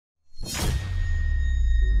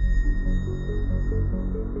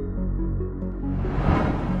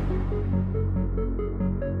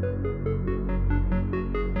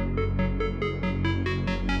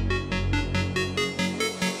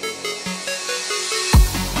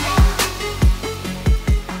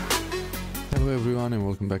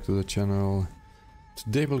welcome back to the channel.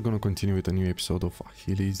 Today we're gonna continue with a new episode of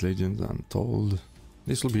Achilles Legends Untold.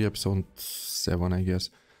 This will be episode 7, I guess.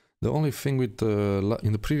 The only thing with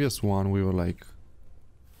in the previous one we were like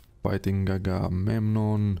fighting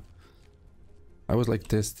Agamemnon. I was like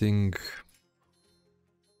testing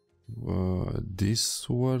this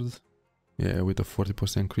sword, yeah, with a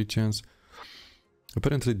 40% crit chance.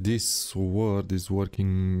 Apparently this sword is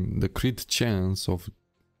working. The crit chance of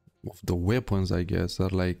the weapons, I guess,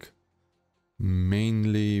 are like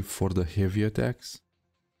mainly for the heavy attacks,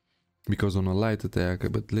 because on a light attack,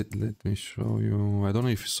 but let me show you. I don't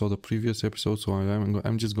know if you saw the previous episode, so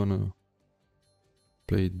I'm just gonna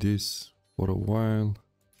play this for a while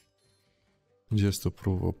just to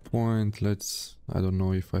prove a point. I don't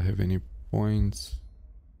know if I have any points.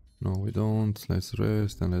 No, we don't. Let's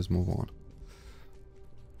rest and let's move on.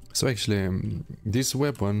 So actually, this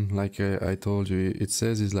weapon, like I told you, it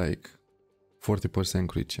says is like 40%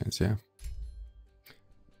 crit chance, yeah?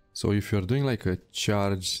 So if you're doing like a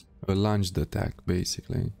lunged attack,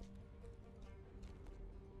 basically,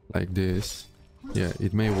 like this, yeah,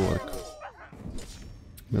 it may work.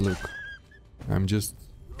 But look, I'm just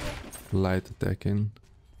light attacking.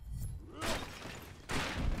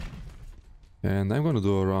 And I'm gonna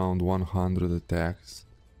do around 100 attacks.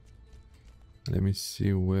 Let me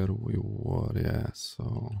see where we were, yeah,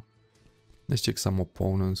 so let's check some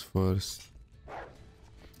opponents first.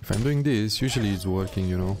 If I'm doing this, usually it's working,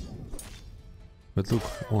 you know. But look,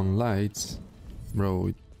 on lights,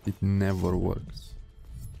 bro, it never works.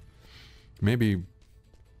 Maybe,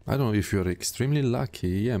 I don't know, if you're extremely lucky,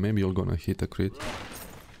 yeah, maybe you're gonna hit a crit.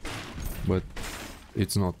 But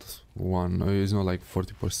it's not like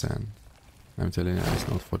 40%. I'm telling you, it's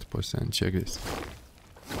not 40%. Check this.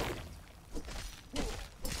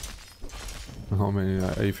 How many?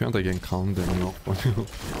 If you want, I can count them, you know.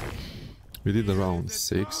 We did around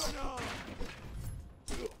 6.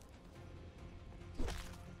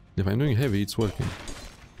 If I'm doing heavy, it's working.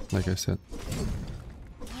 Like I said.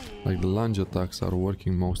 Like the lunge attacks are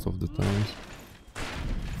working most of the times.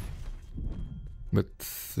 But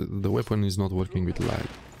the weapon is not working with light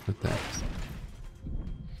attacks.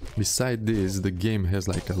 Besides this, the game has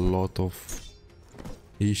like a lot of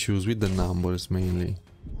issues with the numbers mainly.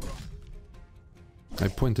 I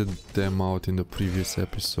pointed them out in the previous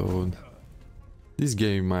episode. This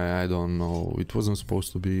game, I don't know, it wasn't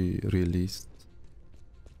supposed to be released.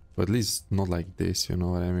 But at least not like this, you know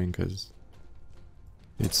what I mean? Because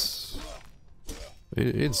it's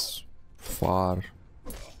far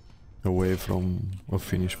away from a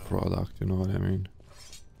finished product, you know what I mean?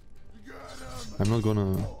 I'm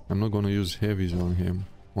not gonna use heavies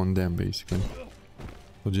on them basically.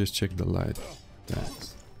 So just check the light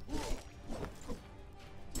attacks.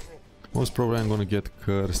 Most probably I'm gonna get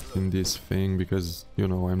cursed in this thing because, you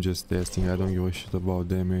know, I'm just testing, I don't give a shit about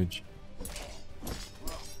damage.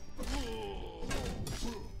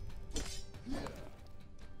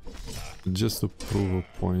 Just to prove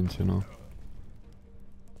a point, you know.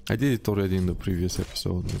 I did it already in the previous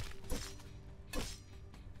episode.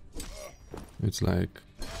 It's like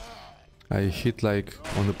I hit like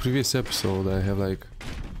on the previous episode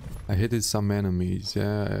I hit some enemies,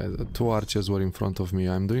 yeah, 2 archers were in front of me.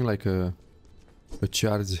 I'm doing like a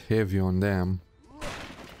charge heavy on them.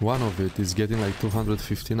 One of it is getting like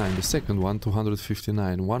 259, the second one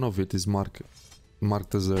 259, one of it is marked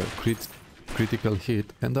as a critical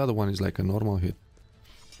hit, and the other one is like a normal hit.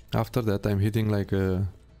 After that I'm hitting like a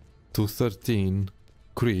 213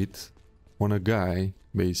 crit on a guy,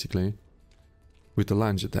 basically, with a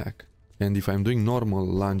lunge attack. And if I'm doing normal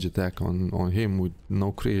lunge attack on him with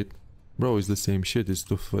no crit, bro, it's the same shit, it's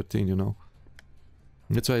 213, you know.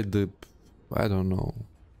 That's why I don't know,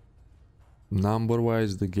 number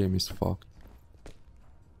wise the game is fucked.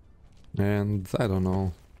 And I don't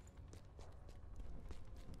know,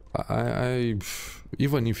 I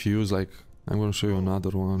even if you use, like, I'm gonna show you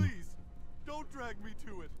another one. Please, don't drag me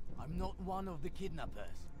to it. I'm not one of the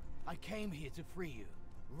kidnappers. I came here to free you.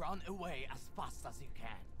 Run away as fast as you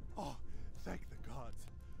can. Oh, thank the gods.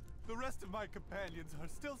 The rest of my companions are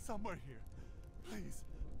still somewhere here. Please,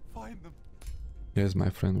 find them. Yes, my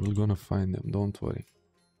friend, we're gonna find them, don't worry.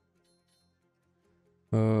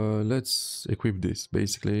 Let's equip this.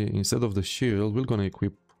 Basically, instead of the shield, we're gonna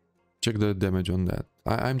check the damage on that.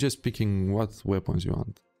 I'm just picking what weapons you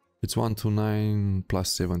want. It's 129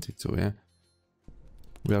 plus 72, yeah?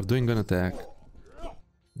 We are doing an attack.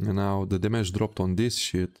 And now the damage dropped on this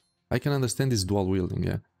shit. I can understand this dual wielding,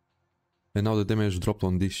 yeah? And now the damage dropped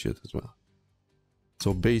on this shit as well.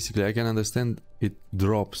 So basically I can understand it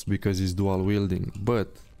drops because it's dual wielding.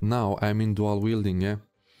 But now I'm in dual wielding, yeah?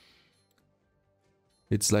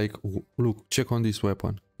 it's like, look, check on this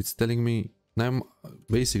weapon. It's telling me, now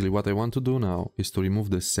basically what I want to do now is to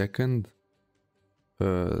remove the second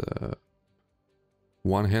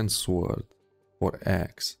one-hand sword or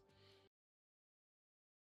axe.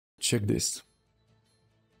 Check this.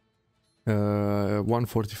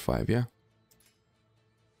 145, yeah?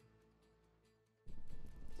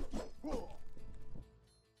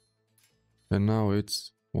 And now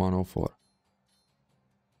it's 104.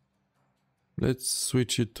 Let's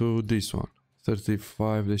switch it to this one.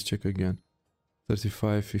 35, let's check again.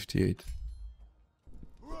 35, 58.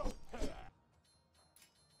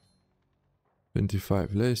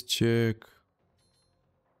 25, let's check.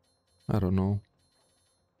 I don't know.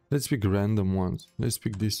 Let's pick random ones. Let's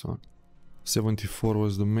pick this one. 74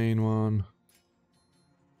 was the main one.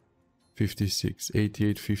 56,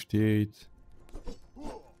 88, 58.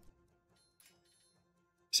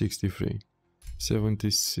 63.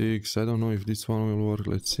 76. I don't know if this one will work.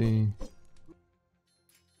 Let's see.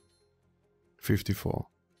 54.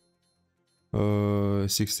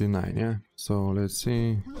 69, yeah. So let's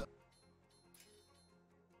see.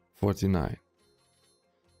 49.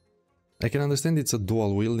 I can understand it's a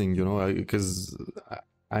dual wielding, you know, because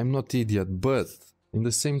I'm not idiot, but in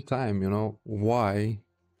the same time, you know, why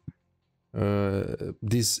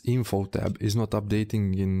this info tab is not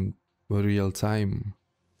updating in real time?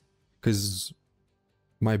 Because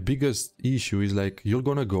my biggest issue is like, you're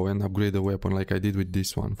gonna go and upgrade a weapon like I did with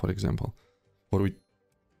this one, for example, or with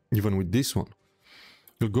even with this one.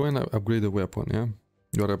 You'll go and upgrade the weapon, yeah?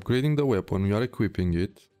 You are upgrading the weapon, you are equipping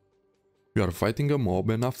it, you are fighting a mob,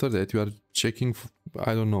 and after that you are checking,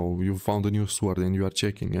 I don't know, you found a new sword and you are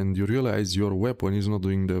checking, and you realize your weapon is not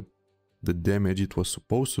doing the damage it was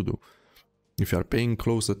supposed to do. If you are paying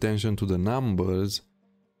close attention to the numbers,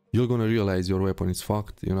 you're gonna realize your weapon is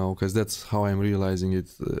fucked, you know, because that's how I'm realizing it.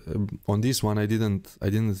 On this one I didn't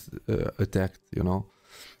attack, you know,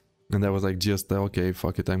 and I was like, just okay,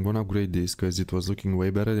 fuck it, I'm gonna upgrade this because it was looking way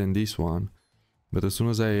better than this one. But as soon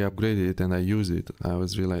as I upgraded it and I use it, I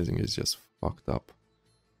was realizing it's just fucked up.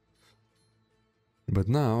 But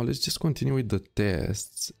now let's just continue with the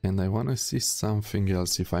tests, and I want to see something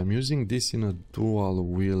else. If I'm using this in a dual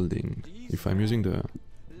wielding, if I'm using the...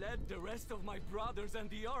 Led the rest of my brothers and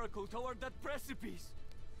the oracle toward that precipice.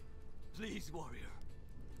 Please, warrior,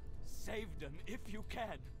 save them if you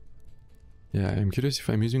can. Yeah, I'm curious if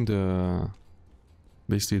I'm using the...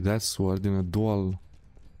 basically that sword in a dual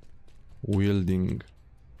wielding.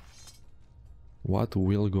 What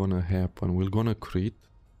will gonna happen? Will gonna crit?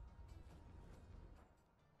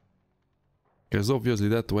 Because obviously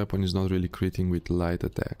that weapon is not really critting with light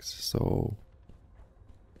attacks, so...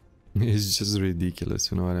 it's just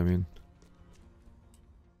ridiculous, you know what I mean?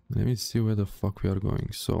 Let me see where the fuck we are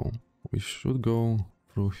going. So, we should go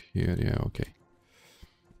through here, yeah, okay.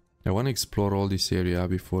 I want to explore all this area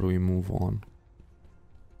before we move on.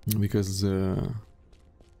 Because I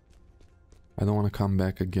don't want to come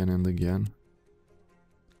back again and again.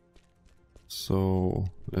 So,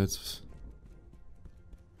 let's...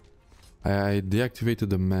 I deactivated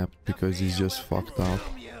the map because it's just fucked up.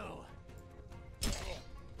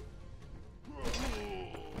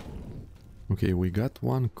 Okay, we got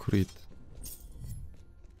one crit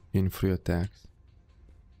in 3 attacks.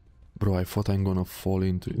 Bro, I thought I'm gonna fall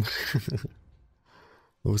into it.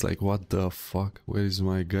 I was like, what the fuck? Where is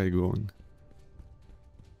my guy going?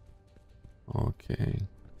 Okay.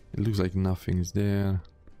 It looks like nothing's there.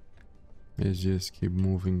 Let's just keep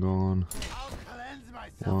moving on.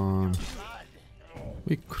 One.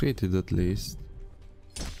 We critted at least.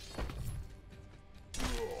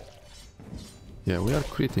 Yeah, we are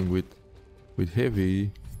critting with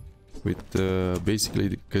heavy, with basically,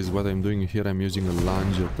 because what I'm doing here, I'm using a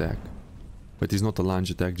lunge attack, but it's not a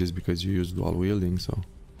lunge attack just because you use dual wielding. So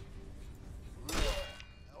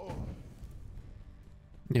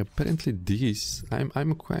yeah, apparently this I'm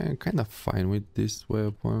kind of fine with this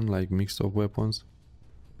weapon, like mix of weapons,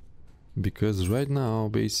 because right now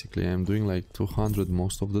basically I'm doing like 200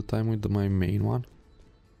 most of the time with my main one,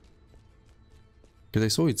 because I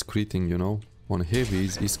saw it's critting, you know. On heavy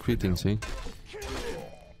it's critting, see?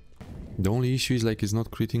 The only issue is like it's not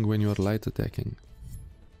critting when you are light attacking.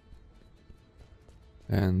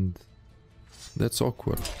 And that's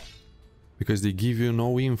awkward. Because they give you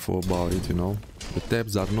no info about it, you know? The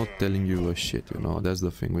tabs are not telling you a shit, you know? That's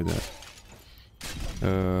the thing with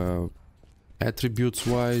that. Attributes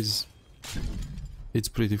wise, it's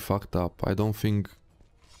pretty fucked up. I don't think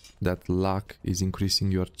that luck is increasing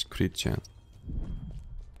your crit chance.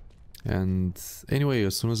 And anyway,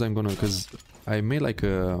 as soon as I'm gonna, because I made like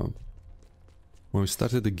a, when we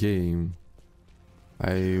started the game,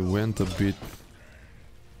 I went a bit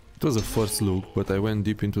It was a first look, but I went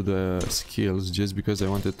deep into the skills just because I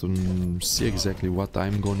wanted to see exactly what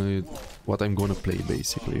I'm gonna play,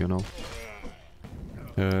 basically, you know.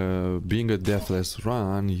 Being a Deathless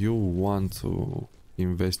run, you want to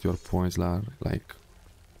invest your points like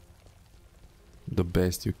the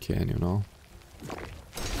best you can, you know.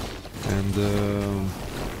 And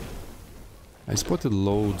I spotted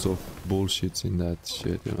loads of bullshits in that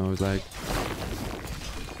shit, you know. It's like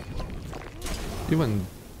even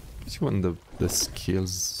the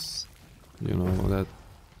skills, you know,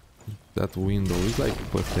 that window is like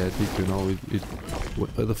pathetic, you know.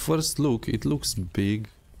 At the first look it looks big,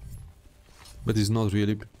 but it's not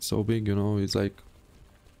really so big, you know. It's like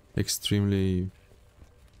extremely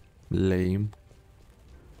lame,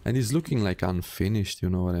 and it's looking like unfinished, you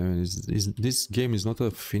know what I mean. This game is not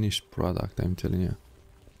a finished product, I'm telling you.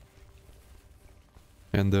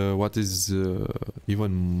 And what is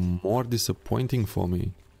even more disappointing for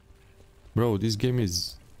me, bro, this game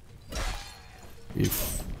is,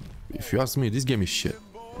 if you ask me, this game is shit.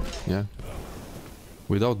 Yeah,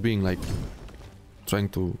 without being like trying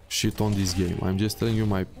to shit on this game, I'm just telling you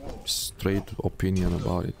my straight opinion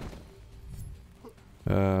about it.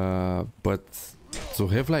 But to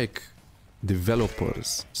have like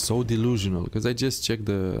developers so delusional, because I just checked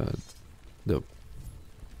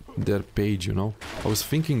their page, you know. I was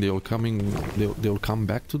thinking they'll come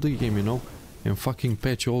back to the game, you know, and fucking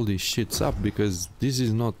patch all these shits up, because this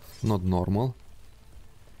is not normal.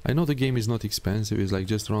 I know the game is not expensive, it's like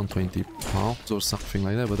just around £20 or something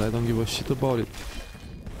like that, but I don't give a shit about it.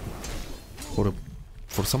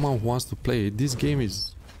 For someone who wants to play it, this game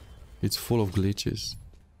it's full of glitches.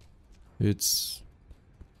 It's,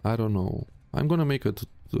 I don't know. I'm gonna make a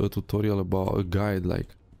tutorial about a guide,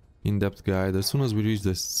 like in-depth guide, as soon as we reach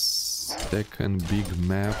the second big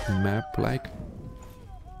map like,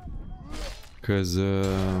 because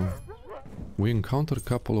we encounter a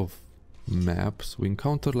couple of maps. We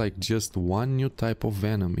encounter like just one new type of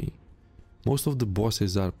enemy. Most of the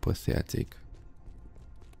bosses are pathetic.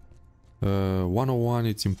 101,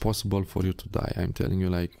 it's impossible for you to die, I'm telling you,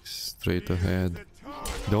 like straight ahead.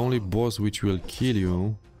 The only boss which will kill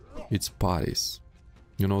you, it's Paris,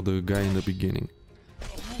 you know, the guy in the beginning.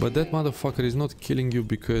 But that motherfucker is not killing you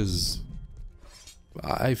because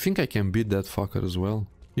I think I can beat that fucker as well,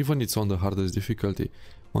 even it's on the hardest difficulty.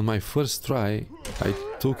 On my first try I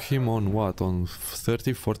took him on what, on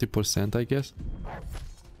 30-40%, I guess.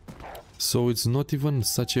 So it's not even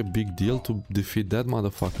such a big deal to defeat that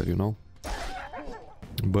motherfucker, you know.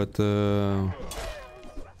 But the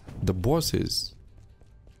bosses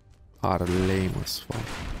are lame as fuck.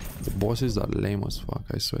 The bosses are lame as fuck,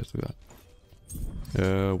 I swear to God.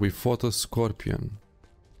 We fought a scorpion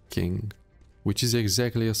king, which is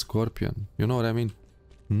exactly a scorpion, you know what I mean.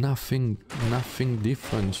 Nothing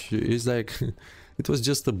different. It's like it was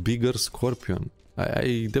just a bigger scorpion.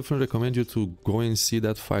 I definitely recommend you to go and see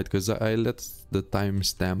that fight, because I let the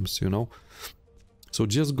timestamps, you know. So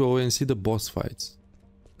just go and see the boss fights.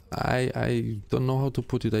 I don't know how to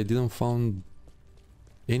put it. I didn't found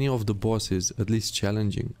any of the bosses at least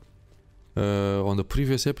challenging. On the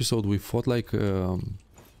previous episode we fought like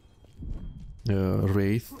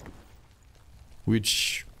Wraith,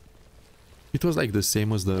 which it was like the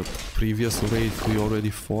same as the previous Wraith we already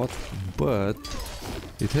fought, but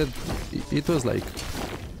it was like,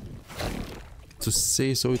 to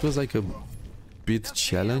say so, it was like a bit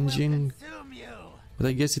challenging, but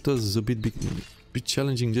I guess it was a bit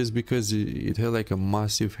challenging just because it had like a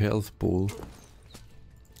massive health pool,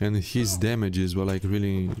 and his damages were like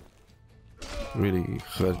really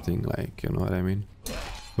hurting, like, you know what I mean.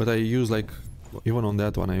 But I used like, even on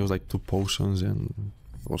that one I used like 2 potions and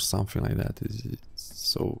or something like that.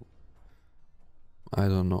 So I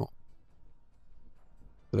don't know.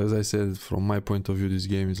 As I said, from my point of view, this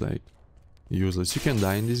game is like useless. You can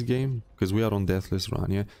die in this game because we are on Deathless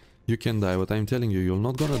run, yeah. You can die, but I'm telling you, you're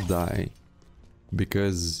not gonna die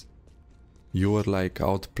because you were like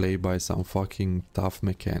outplayed by some fucking tough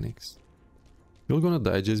mechanics. You're gonna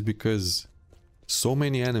die just because so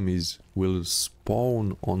many enemies will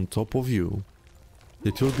spawn on top of you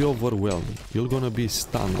that you'll be overwhelmed. You're gonna be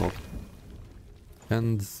stun locked,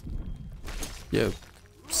 and yeah,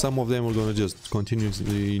 some of them are gonna just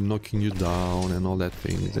continuously knocking you down and all that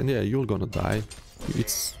things, and yeah, you're gonna die.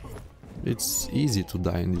 It's easy to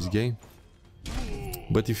die in this game,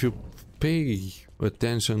 but if you pay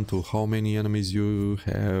attention to how many enemies you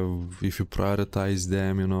have, if you prioritize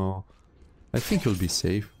them, you know, I think you'll be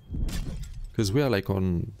safe. Because we are like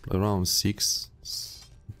on around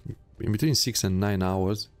in between 6 and 9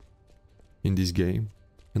 hours in this game,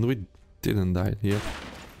 and we didn't die yet.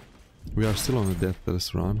 We are still on a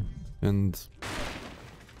Deathless run, and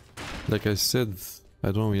like I said, I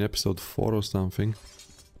don't know, in episode 4 or something,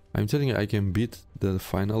 I'm telling you I can beat the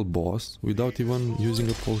final boss without even using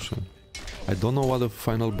a potion. I don't know what the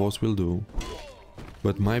final boss will do,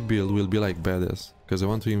 but my build will be like badass, because I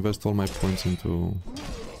want to invest all my points into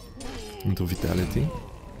vitality,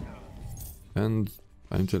 and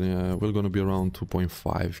I'm telling you, we're gonna be around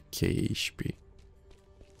 2.5k HP.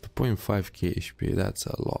 2.5k HP, that's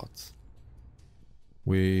a lot.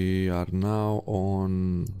 We are now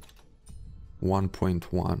on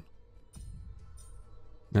 1.1.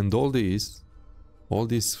 And all these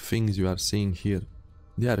things you are seeing here,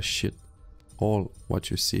 they are shit. All what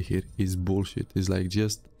you see here is bullshit. It's like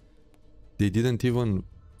just, they didn't even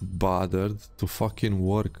bother to fucking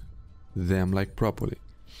work them like properly.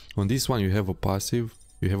 On this one you have a passive.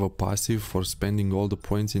 You have a passive for spending all the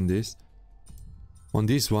points in this. On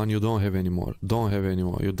this one you don't have anymore. You don't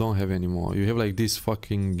have anymore. You have like this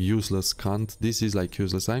fucking useless cunt. This is like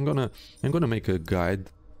useless. I'm gonna make a guide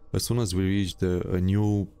as soon as we reach a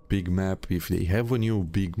new big map, if they have a new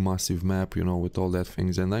big massive map, you know, with all that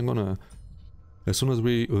things. And I'm gonna, as soon as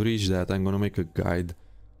we reach that, I'm gonna make a guide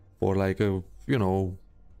for like a, you know,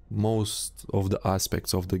 most of the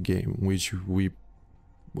aspects of the game which we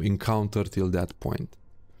encounter till that point.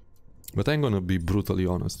 But I'm gonna be brutally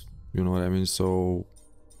honest, you know what I mean? So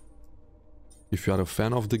if you are a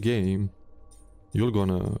fan of the game, you're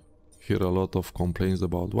gonna hear a lot of complaints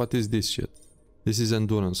about what is this shit. This is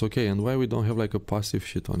endurance, okay, and why we don't have like a passive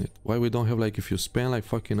shit on it? Why we don't have like, if you spend like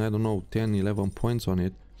fucking, I don't know, 10, 11 points on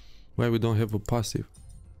it, why we don't have a passive?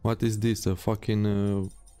 What is this, a fucking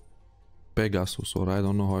Pegasus, or I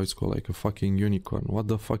don't know how it's called, like a fucking unicorn? What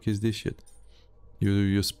the fuck is this shit?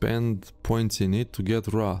 You spend points in it to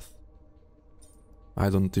get Wrath. I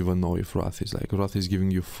don't even know if Wrath is like, Wrath is giving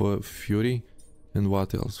you Fury, and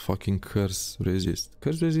what else? Fucking Curse Resist.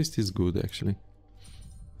 Curse Resist is good actually.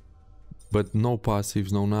 But no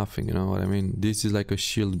passives, no nothing, you know what I mean? This is like a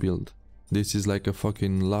shield build. This is like a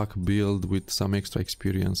fucking luck build with some extra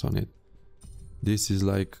experience on it. This is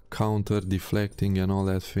like counter, deflecting and all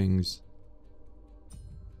that things.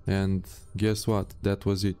 And guess what? That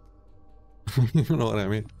was it. You know what I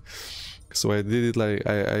mean? So I did it like,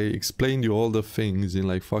 I explained you all the things in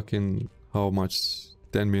like fucking, how much?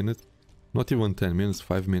 10 minutes? Not even 10 minutes,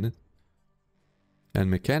 5 minutes. And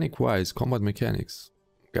mechanic wise, combat mechanics,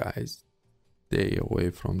 guys, stay away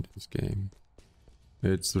from this game.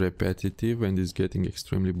 It's repetitive and it's getting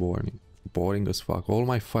extremely boring. Boring as fuck. All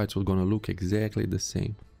my fights are gonna look exactly the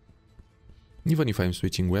same. Even if I'm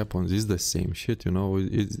switching weapons, it's the same shit, you know?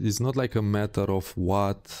 It's not like a matter of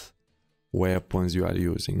what weapons you are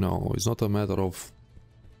using. No, it's not a matter of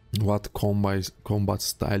what combat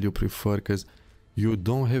style you prefer, because you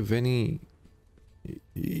don't have any...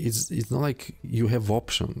 It's not like you have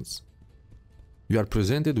options. You are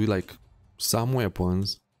presented with like some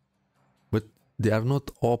weapons, but they are not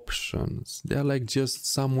options. They are like just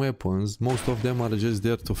some weapons. Most of them are just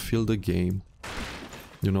there to fill the game,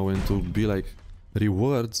 you know, and to be like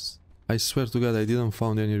rewards. I swear to God, I didn't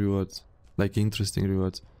find any rewards, like interesting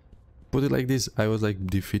rewards. Put it like this, I was like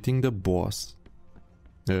defeating the boss,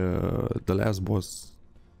 the last boss,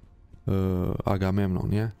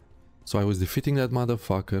 Agamemnon, yeah? So I was defeating that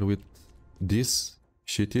motherfucker with this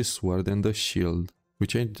shitty sword and the shield,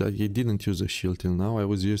 which I didn't use a shield till now. I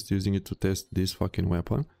was just using it to test this fucking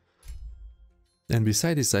weapon. And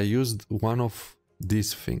beside this, I used one of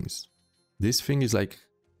these things. This thing is like,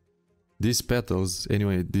 these petals,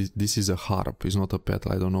 anyway, this is a harp, it's not a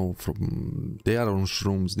petal, I don't know, they are on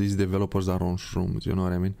shrooms, these developers are on shrooms, you know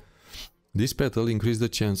what I mean? This petal increases the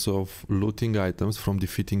chance of looting items from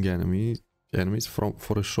defeating enemies for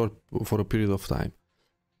a period of time.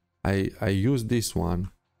 I used this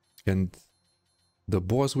one, and the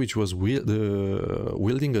boss, which was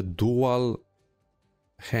wielding a dual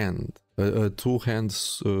hand, a two-hand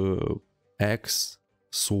axe,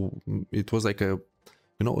 so it was like a,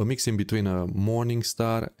 you know, a mix in between a morning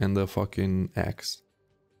star and a fucking axe.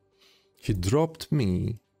 He dropped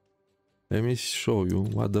me. Let me show you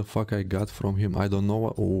what the fuck I got from him. I don't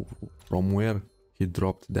know from where he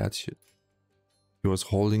dropped that shit. He was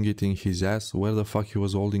holding it in his ass. Where the fuck he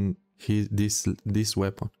was holding this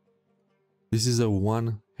weapon? This is a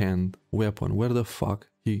one-hand weapon. Where the fuck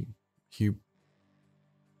he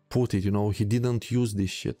put it? You know, he didn't use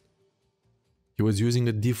this shit. He was using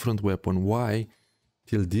a different weapon. Why?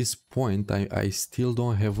 Till this point, I still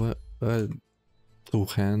don't have a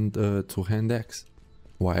two-hand axe.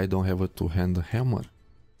 Why I don't have a two-hand hammer?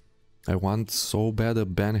 I want so bad a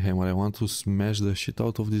ban hammer. I want to smash the shit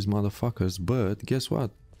out of these motherfuckers. But guess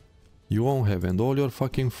what? You won't have, and all your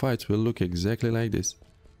fucking fights will look exactly like this.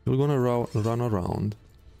 You're gonna run around.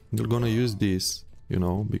 You're gonna use this, you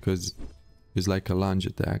know, because it's like a lunge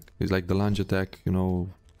attack. It's like the lunge attack, you know,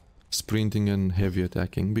 sprinting and heavy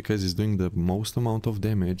attacking, because it's doing the most amount of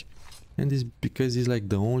damage, and it's because it's like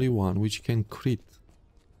the only one which can crit.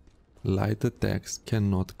 Light attacks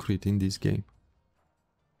cannot crit in this game.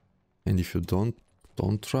 And if you don't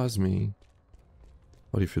trust me,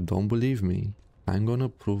 or if you don't believe me, I'm gonna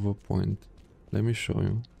prove a point. Let me show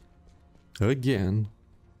you. Again,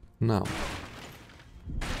 now.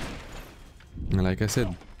 And like I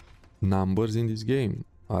said, numbers in this game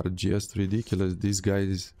are just ridiculous. These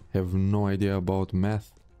guys have no idea about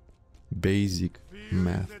math. Basic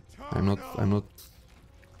math. I'm not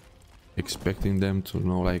expecting them to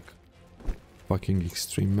know like fucking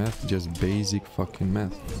extreme math, just basic fucking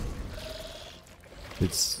math.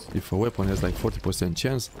 It's, if a weapon has like 40%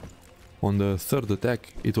 chance, on the third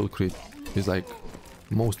attack it will crit. It's like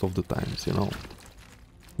most of the times, you know.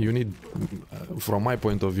 You need, from my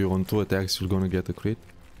point of view, on 2 attacks you're gonna get a crit,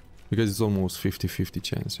 because it's almost 50-50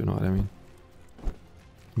 chance, you know what I mean?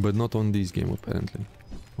 But not on this game apparently.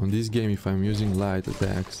 On this game, if I'm using light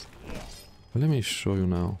attacks, let me show you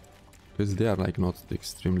now, because they are like not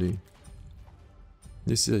extremely.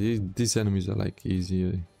 These enemies are like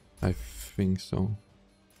easy, I think so.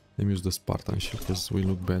 Let me use the Spartan shield because we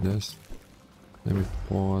look badass. Let me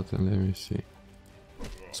pause and let me see.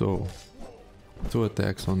 So, 2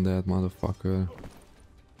 attacks on that motherfucker.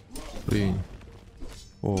 3,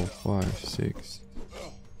 4, 5, 6,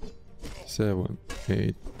 7,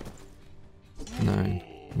 8, 9.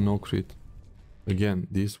 No crit. Again,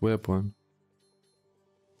 this weapon,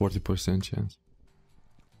 40% chance.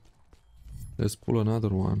 Let's pull another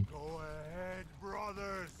one. Go ahead,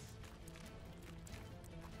 brothers.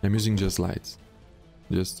 I'm using just lights,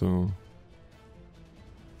 just to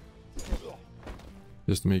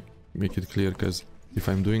make it clear, because if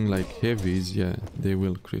I'm doing like heavies, yeah, they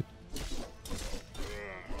will crit.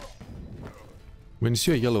 When you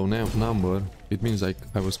see a yellow number, it means like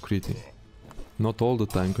I was critting. Not all the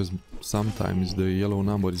time, because sometimes the yellow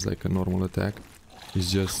number is like a normal attack.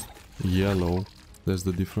 It's just yellow, that's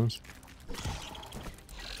the difference.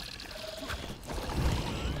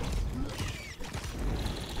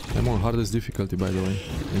 I'm on hardest difficulty, by the way,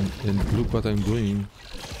 and look what I'm doing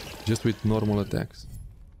just with normal attacks.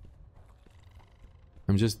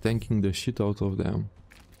 I'm just tanking the shit out of them,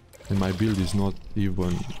 and my build is not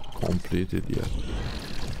even completed yet.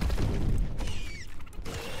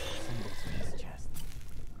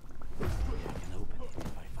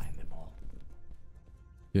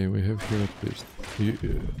 Yeah, we have here a priest.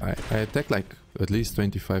 I attacked like at least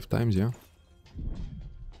 25 times, yeah?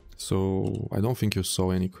 So I don't think you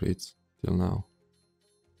saw any crits till now.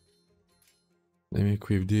 Let me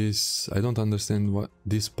equip this. I don't understand what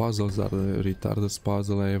these puzzles are. The retardest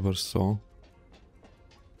puzzle I ever saw.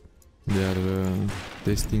 They are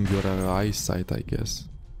testing your eyesight, I guess.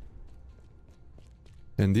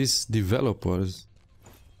 And these developers,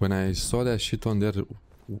 when I saw that shit on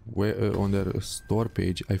their store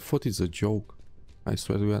page, I thought it's a joke. I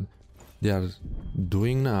swear to God. They are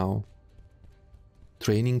doing now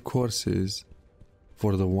training courses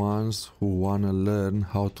for the ones who wanna learn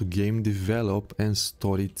how to game develop and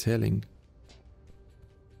storytelling.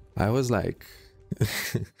 I was like,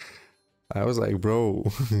 bro,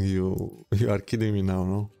 you are kidding me now,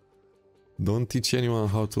 no? Don't teach anyone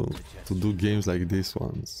how to do games like these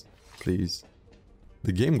ones, please.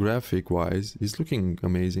 The game graphic-wise is looking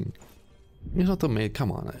amazing. It's not amazing,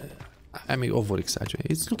 come on, I may over-exaggerate.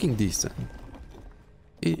 It's looking decent.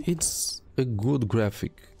 It's a good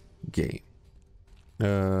graphic game.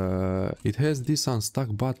 It has this unstuck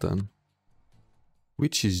button,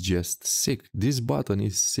 which is just sick. This button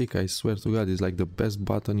is sick, I swear to God. It's like the best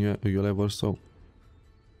button you'll ever saw.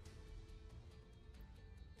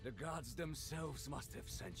 The gods themselves must have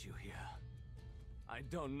sent you here. I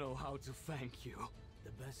don't know how to thank you.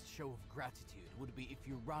 The best show of gratitude would be if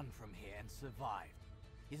you run from here and survive.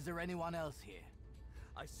 Is there anyone else here?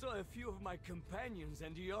 I saw a few of my companions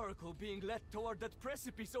and the Oracle being led toward that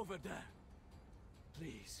precipice over there.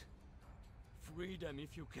 Please, free them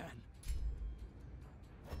if you can.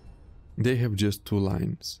 They have just 2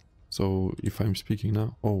 lines. So if I'm speaking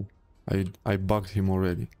now... Oh, I bugged him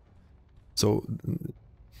already. So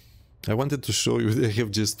I wanted to show you they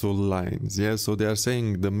have just 2 lines. Yeah, so they are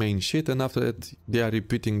saying the main shit, and after that they are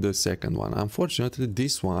repeating the second one. Unfortunately,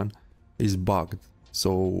 this one is bugged.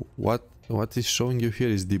 So what is showing you here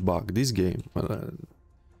is debug. This game,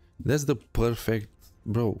 that's the perfect...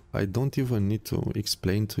 Bro, I don't even need to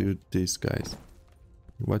explain to you this, guys.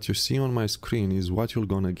 What you see on my screen is what you're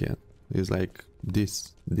gonna get. is like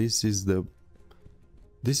this. This is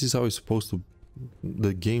how it's supposed to,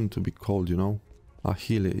 the game to be called, you know?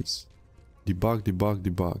 Achilles. Debug, debug,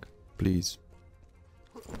 debug. Please.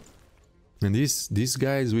 And these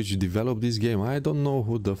guys which developed this game, I don't know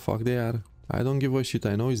who the fuck they are. I don't give a shit.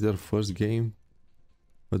 I know it's their first game.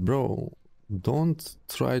 But bro, don't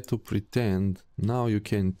try to pretend now you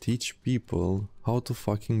can teach people how to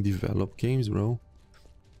fucking develop games, bro.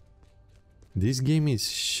 This game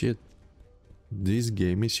is shit. This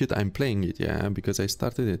game is shit. I'm playing it, yeah, because I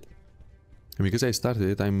started it. And because I started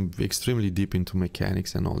it, I'm extremely deep into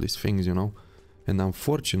mechanics and all these things, you know. And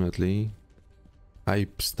unfortunately, I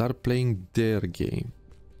start playing their game.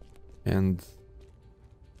 And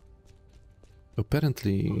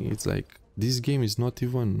apparently, it's like, this game is not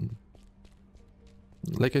even...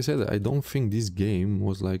 Like I said, I don't think this game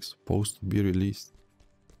was like supposed to be released.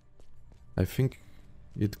 I think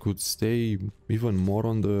it could stay even more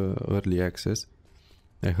on the early access.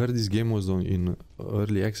 I heard this game was in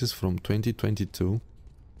early access from 2022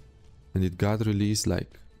 and it got released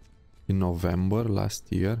like in November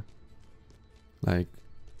last year, like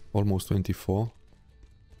almost 24.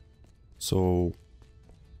 So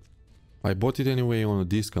I bought it anyway on a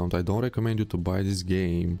discount. I don't recommend you to buy this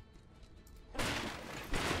game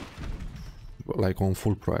like on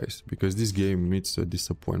full price, because this game, it's a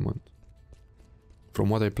disappointment from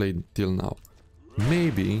what I played till now.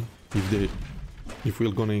 Maybe if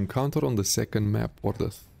we're gonna encounter on the second map or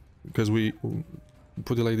the, because we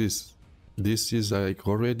put it like this is like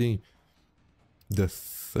already the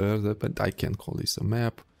third, but I can't call this a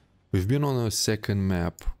map. We've been on a second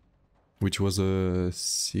map, which was a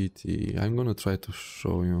city. I'm gonna try to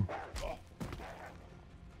show you.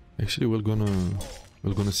 Actually, we're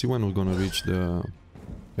gonna see when we're gonna reach a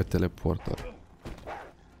teleporter.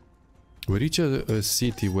 We reach a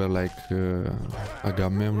city where like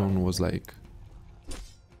Agamemnon was like,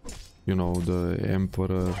 you know, the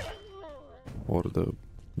emperor or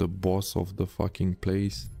the boss of the fucking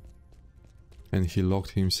place, and he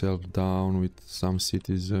locked himself down with some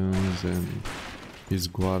citizens and his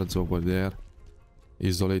guards over there,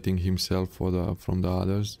 isolating himself from the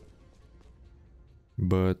others.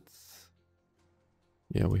 But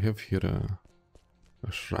yeah, we have here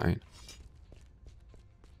a shrine.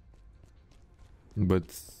 But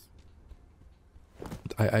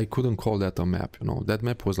I couldn't call that a map, you know. That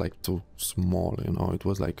map was like too small, you know. It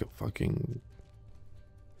was like a fucking...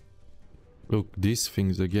 Look, these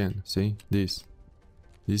things again, see? These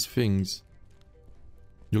things.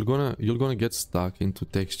 You're gonna get stuck into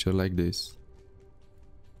texture like this.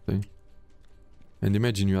 See? And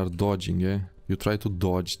imagine you are dodging, yeah? You try to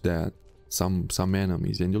dodge that, some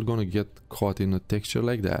enemies, and you're gonna get caught in a texture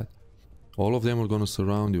like that. All of them are gonna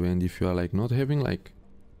surround you, and if you are like not having like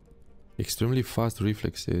extremely fast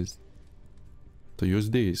reflexes to use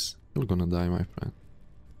this, you're gonna die, my friend.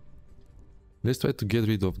 Let's try to get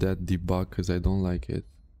rid of that debug, because I don't like it.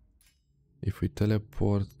 If we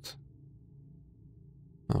teleport...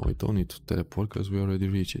 No, we don't need to teleport because we already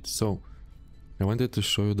reached it. So, I wanted to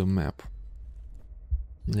show you the map.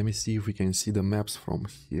 Let me see if we can see the maps from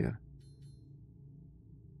here.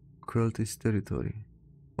 Cultist territory.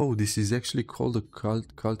 Oh, this is actually called the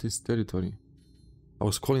cultist territory. I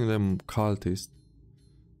was calling them cultists,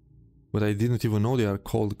 but I didn't even know they are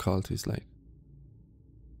called cultists. Like,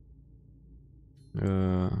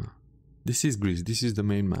 this is Greece. This is the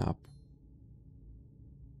main map.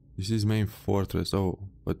 This is main fortress. Oh,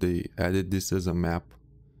 but they added this as a map.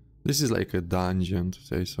 This is like a dungeon, to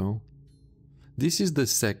say so. This is the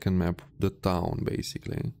second map, the town,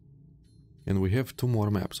 basically. And we have two more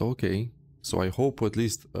maps. Okay. So I hope at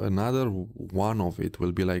least another one of it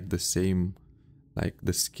will be like the same, like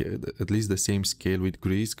the scale, at least the same scale with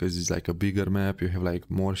Greece, because it's like a bigger map. You have like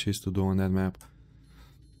more shit to do on that map.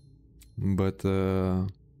 But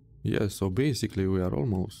yeah, so basically we are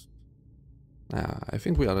almost... I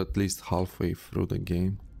think we are at least halfway through the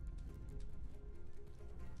game.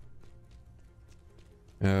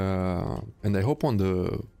 And I hope on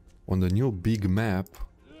the new big map,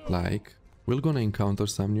 like, we're gonna encounter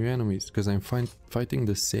some new enemies, because I'm fighting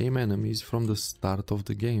the same enemies from the start of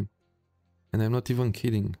the game. And I'm not even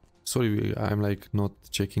kidding. Sorry, I'm like not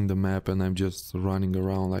checking the map and I'm just running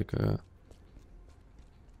around like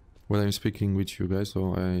well, I'm speaking with you guys,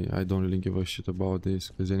 so I don't really give a shit about this,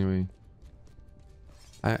 because anyway...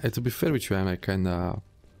 to be fair with you, I'm like kinda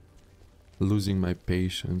losing my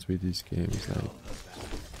patience with this game. It's like,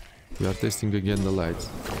 we are testing again the lights.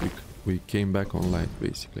 We came back on light,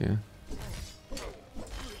 basically, yeah?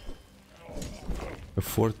 A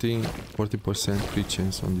 40% crit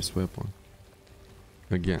chance on this weapon.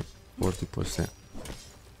 Again, 40%.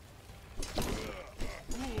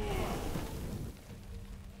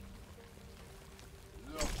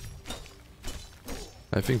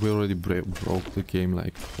 I think we already broke the game,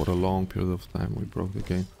 like, for a long period of time we broke the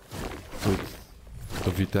game. With a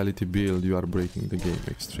vitality build, you are breaking the game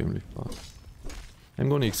extremely fast. I'm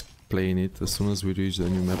gonna explain it as soon as we reach the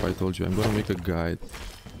new map. I told you, I'm gonna make a guide.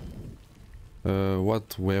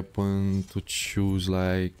 What weapon to choose,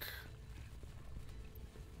 like...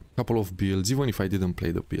 Couple of builds, even if I didn't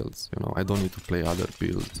play the builds, you know, I don't need to play other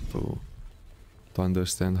builds to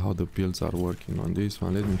understand how the builds are working on this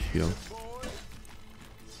one. Let me heal.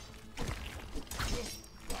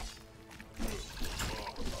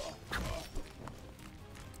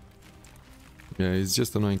 Yeah, it's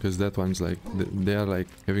just annoying because that one's like, they are like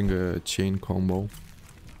having a chain combo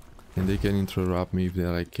and they can interrupt me if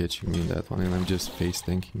they're like catching me in that one, and I'm just face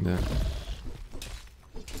tanking that.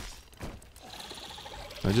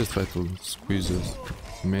 I just try to squeeze as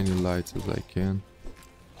many lights as I can.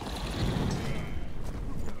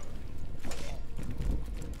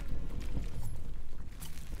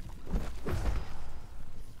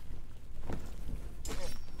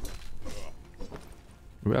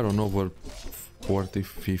 We are on over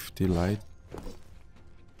 40-50 light.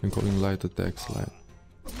 I'm calling light attacks light.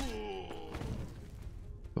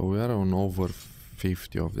 So we are on over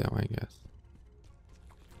 50 of them, I guess.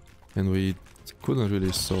 And we couldn't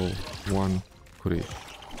really saw one crit.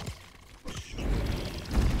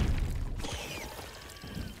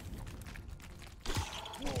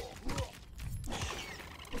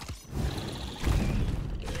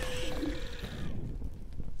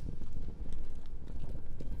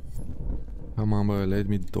 Come on, but let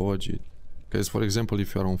me dodge it. Because, for example,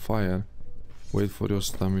 if you're on fire, wait for your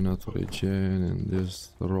stamina to regen and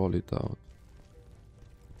just roll it out.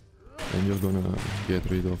 And you're gonna get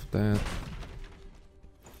rid of that.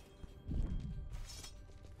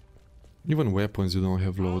 Even weapons, you don't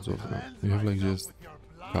have loads of them. You have like just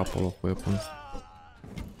a couple of weapons.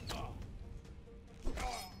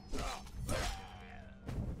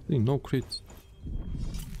 No crits.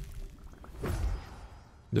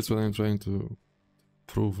 That's what I'm trying to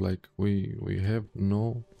prove, like we have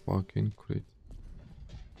no fucking crit.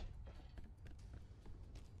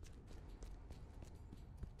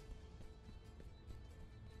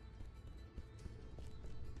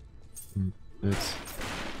 Let's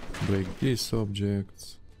break these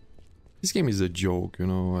objects. This game is a joke, you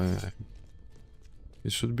know.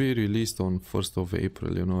 It should be released on 1st of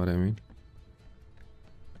April, you know what I mean?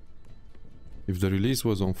 If the release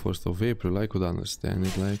was on 1st of April, I could understand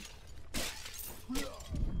it, like.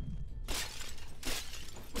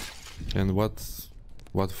 And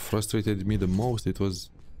what frustrated me the most, it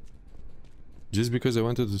was just because I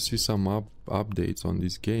wanted to see some updates on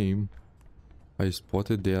this game. I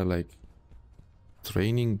spotted they are like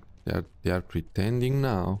training, they are pretending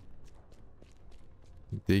now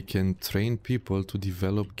they can train people to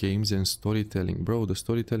develop games and storytelling. Bro, the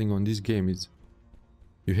storytelling on this game is,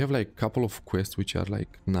 you have like a couple of quests which are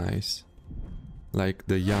like nice, like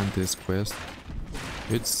the Yantes quest.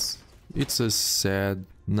 It's a sad,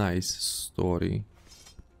 nice story.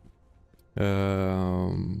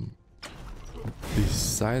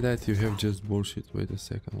 Beside that, you have just bullshit. Wait a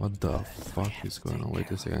second, what the fuck is going on?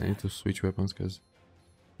 Wait a second, I need to switch weapons because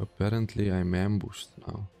apparently I'm ambushed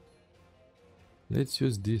now. Let's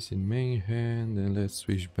use this in main hand and let's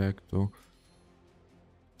switch back to...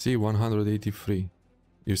 See, 183.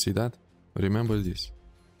 You see that? Remember this.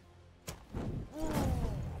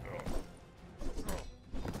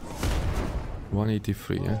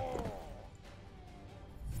 $183, yeah?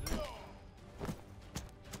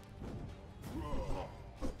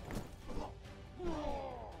 I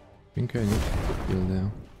think I need to kill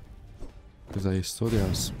them. Because I saw they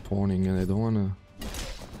are spawning and I don't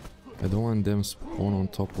want them spawn on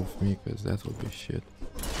top of me, because that would be shit.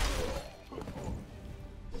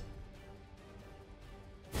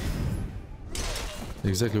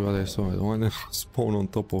 Exactly what I saw. I don't want them to spawn on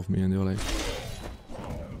top of me and they're like...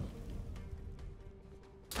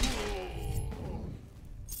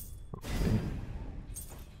 Okay.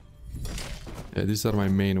 Yeah, these are my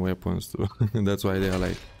main weapons too. That's why they are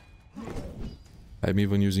like... I'm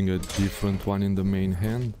even using a different one in the main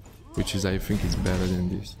hand, which is, I think, is better than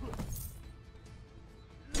this.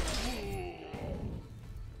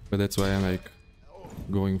 But that's why I'm like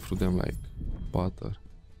going through them like butter.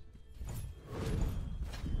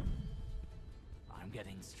 I'm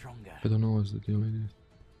getting stronger. I don't know what's the deal with this.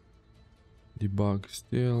 Debug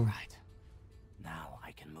still. Right. Now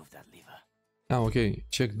I can move that lever. Ah, okay.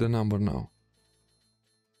 Check the number now.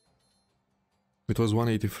 It was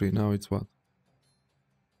 183. Now it's what?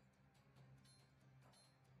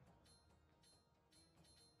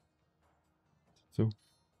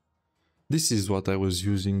 This is what I was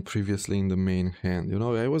using previously in the main hand. You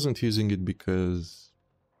know, I wasn't using it because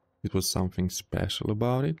it was something special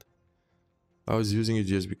about it. I was using it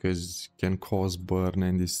just because it can cause burn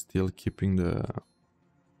and is still keeping the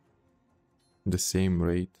same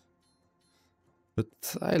rate. But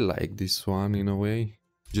I like this one in a way,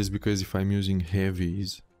 just because if I'm using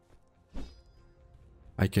heavies,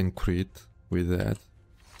 I can crit with that.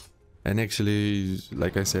 And actually,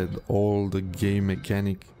 like I said, all the game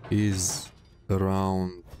mechanic is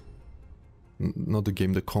around, not the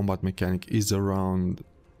game, the combat mechanic is around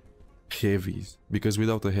heavies, because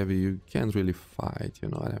without a heavy you can't really fight, you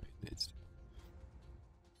know what I mean? It's,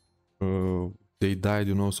 they died,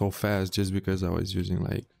 you know, so fast just because I was using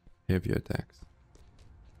like heavy attacks.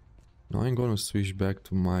 Now I'm gonna switch back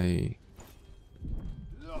to my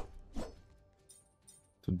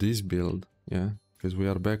this build, yeah, because we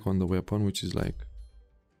are back on the weapon, which is like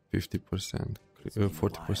 50%,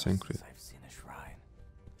 40% crit.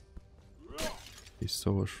 He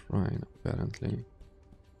saw a shrine apparently.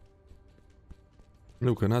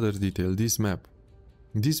 Look, another detail. This map,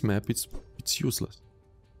 it's useless.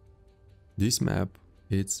 This map,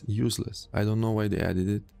 it's useless. I don't know why they added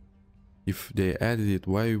it. If they added it,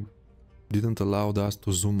 why didn't allow us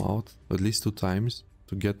to zoom out at least 2 times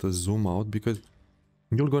to get a zoom out? Because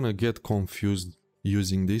you're gonna get confused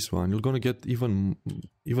using this one. You're gonna get even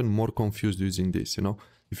more confused using this, you know.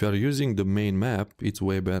 If you are using the main map, it's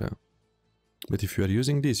way better. But if you are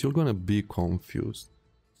using this, you're gonna be confused.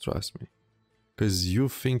 Trust me. Because you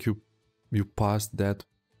think you passed that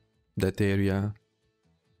area,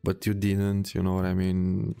 but you didn't, you know what I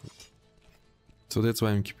mean? So that's why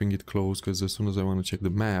I'm keeping it close, because as soon as I want to check the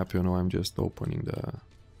map, you know, I'm just opening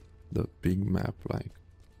the big map, like.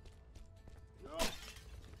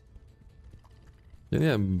 And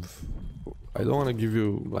yeah, I don't want to give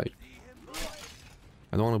you, like,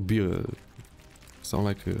 I don't want to be sound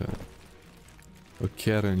like a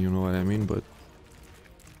Karen, you know what I mean? But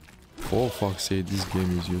for fuck's sake, this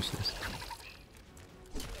game is useless.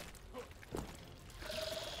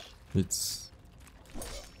 It's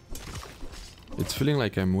feeling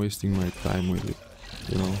like I'm wasting my time with it,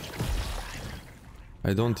 you know.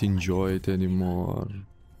 I don't enjoy it anymore.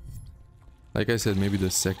 Like I said, maybe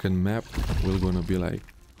the second map will gonna be like,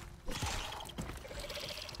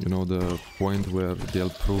 you know, the point where they'll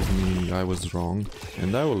prove me I was wrong,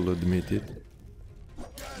 and I will admit it.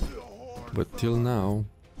 But till now,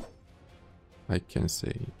 I can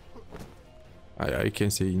say,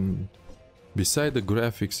 beside the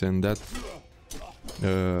graphics and that,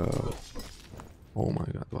 oh my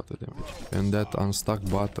god, what a damage, and that unstuck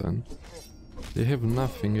button, they have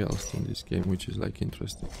nothing else in this game, which is like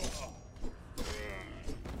interesting.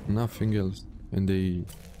 Nothing else. And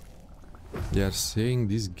they are saying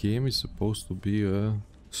this game is supposed to be a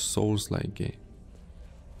Souls-like game.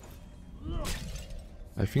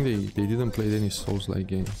 I think they didn't play any Souls-like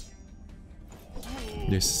game.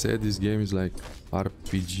 They said this game is like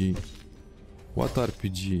RPG. What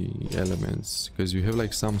RPG elements? Because you have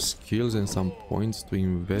like some skills and some points to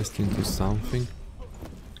invest into something,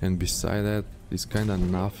 and beside that it's kinda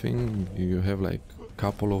nothing. You have like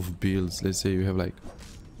couple of builds. Let's say you have like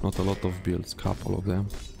not a lot of builds, couple of them.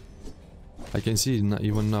 I can see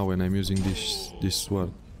even now when I'm using this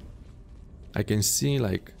sword, I can see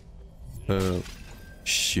like a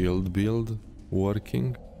shield build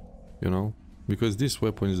working, you know, because this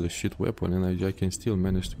weapon is a shit weapon, and I can still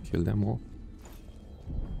manage to kill them all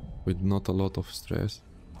with not a lot of stress.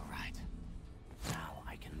 Alright. Now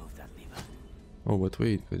I can move that lever. Oh, but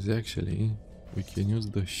wait, because actually we can use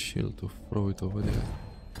the shield to throw it over there.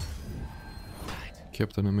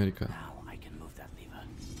 Captain America. Now I can move that lever.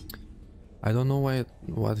 I don't know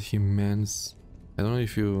what he means. I don't know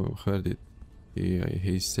if you heard it.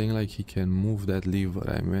 He's saying like he can move that lever.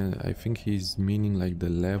 I think he's meaning like the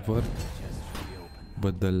lever.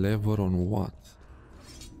 But the lever on what?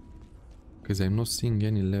 Because I'm not seeing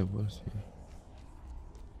any levers here.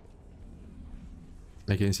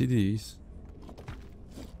 I can see this,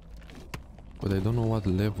 but I don't know what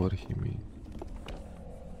lever he means.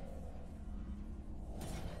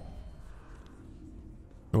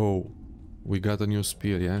 Oh, we got a new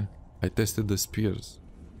spear, yeah? I tested the spears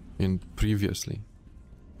in previously.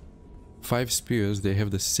 5 spears, they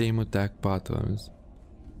have the same attack patterns,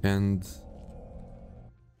 and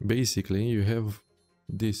basically you have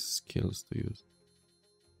these skills to use,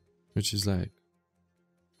 which is like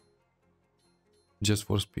just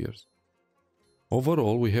 4 spears.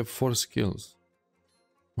 Overall we have 4 skills.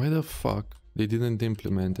 Why the fuck they didn't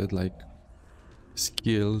implement it like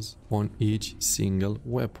skills on each single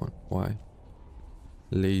weapon? Why?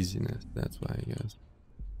 Laziness, that's why, I guess.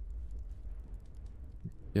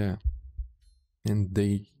 Yeah. And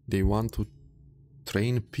they want to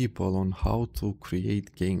train people on how to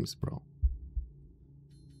create games, bro.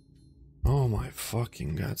 Oh my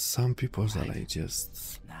fucking god, some people are like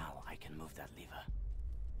just... Now I can move that lever.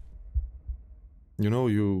 You know,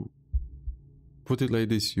 you put it like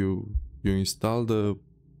this, you install the,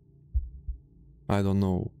 I don't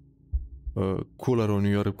know, cooler on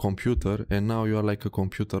your computer, and now you are like a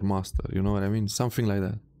computer master, you know what I mean? Something like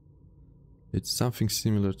that. It's something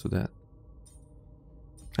similar to that.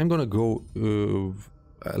 I'm gonna go,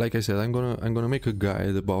 like I said, I'm gonna make a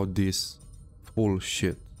guide about this whole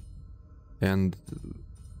shit, and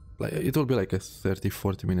like it will be like a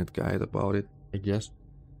 30-40 minute guide about it, I guess,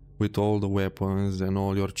 with all the weapons and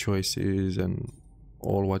all your choices and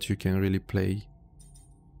all what you can really play.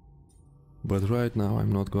 But right now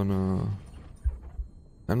I'm not gonna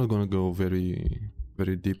go very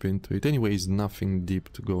deep into it. Anyways, nothing deep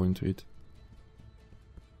to go into it.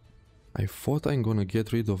 I thought I'm gonna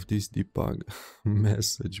get rid of this debug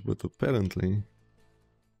message, but apparently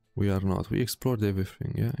we are not. We explored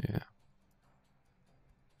everything, yeah.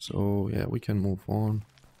 So yeah, we can move on.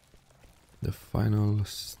 The final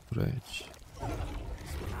stretch.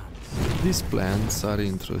 These plants are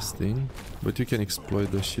interesting, but you can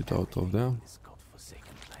exploit the shit out of them.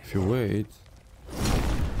 If you wait,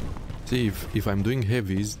 see if I'm doing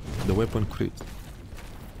heavies, the weapon crit.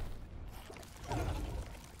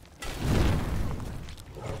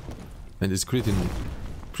 And it's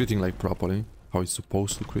critting like properly, how it's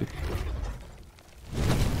supposed to crit.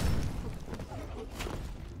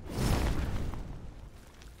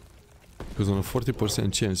 Because on a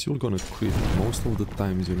 40% chance, you're gonna crit most of the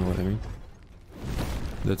times, you know what I mean?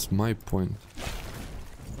 That's my point.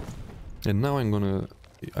 And now I'm gonna...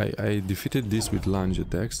 I defeated this with lunge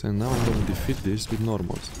attacks, and now I'm gonna defeat this with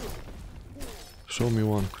normals. Show me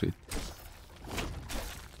one crit.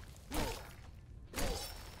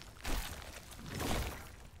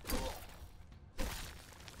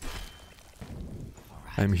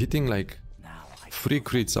 I'm hitting like 3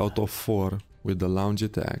 crits out of 4 with the lunge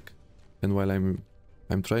attack, and while I'm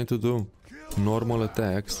trying to do normal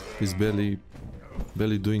attacks, he's barely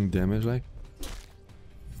doing damage. Like,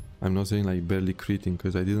 I'm not saying like barely critting,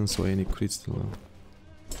 because I didn't saw any crits till now.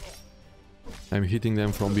 I'm hitting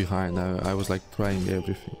them from behind. I was like trying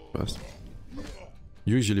everything. Plus,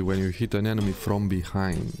 usually when you hit an enemy from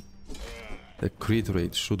behind, the crit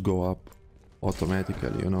rate should go up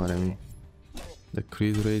automatically, you know what I mean? The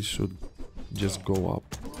crit rate should just go up.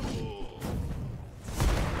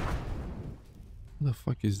 What the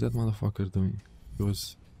fuck is that motherfucker doing? He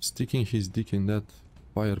was sticking his dick in that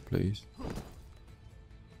fireplace.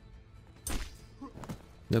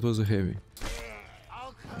 That was a heavy.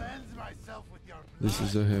 I'll cleanse myself with your blood. This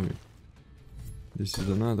is a heavy. This is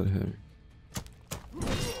another heavy.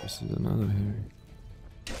 This is another heavy.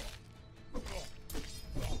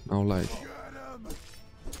 Now light.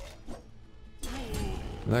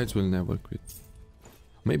 Lights will never crit.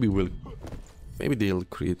 Maybe they'll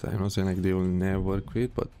crit. I'm not saying like they will never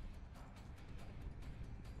crit, but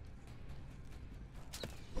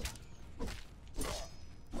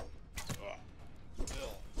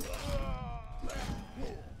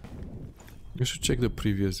you should check the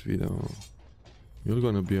previous video. You're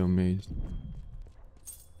gonna be amazed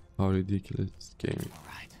how ridiculous this game is.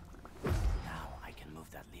 Now I can move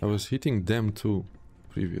that lever. I was hitting them too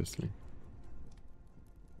previously.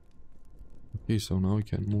 Okay, so now we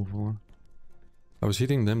can move on. I was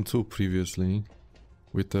hitting them too previously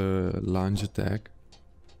with a lunge attack,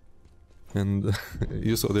 and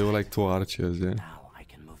you saw they were like 2 archers, yeah. Now I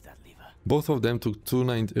can move that lever. Both of them took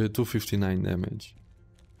 259 damage.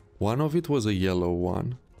 One of it was a yellow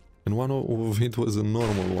one, and one of it was a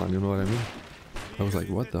normal one, you know what I mean? I was like,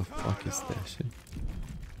 what the fuck is that shit?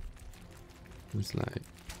 It's like,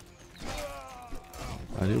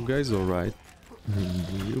 are you guys alright? Do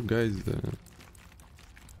you guys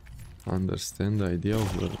understand the idea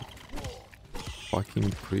of the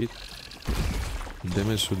fucking crit?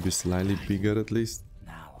 Damage should be slightly bigger at least.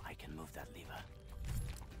 Now I can move that lever.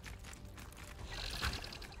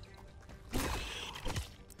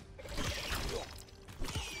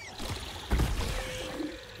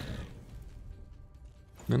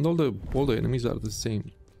 And all the enemies are the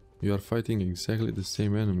same. You are fighting exactly the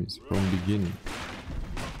same enemies from beginning.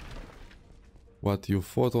 What you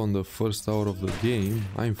fought on the first hour of the game,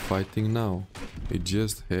 I'm fighting now. They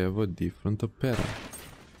just have a different apparel.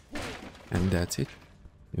 And that's it.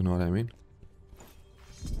 You know what I mean?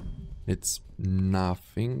 It's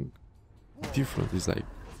nothing different. It's like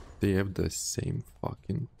they have the same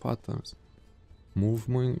fucking patterns.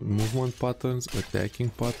 Movement patterns, attacking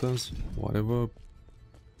patterns, whatever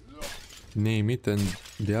name it and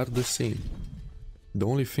they are the same. The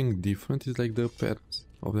only thing different is like the appearance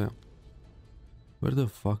of them. Where the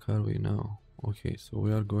fuck are we now? Okay, so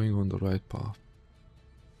we are going on the right path.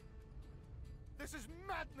 This is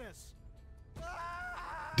madness!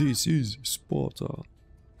 This is Sparta.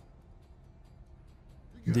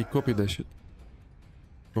 They copied that shit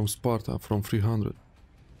from Sparta, from 300.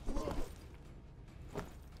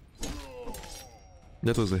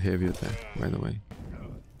 That was a heavy attack, by the way.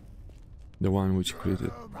 The one which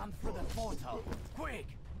created. Run for the portal, quick!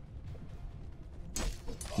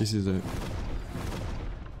 This is a...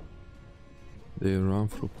 They run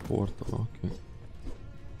through portal, okay.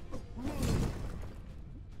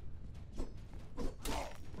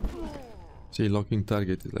 See, locking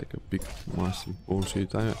target is like a big, massive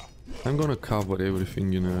bullshit. I'm gonna cover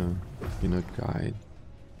everything in a guide.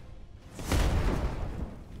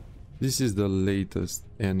 This is the latest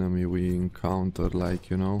enemy we encounter, like,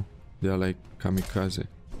 you know, they are like kamikaze.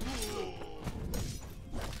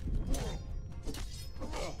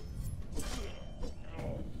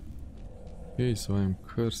 Okay, so I'm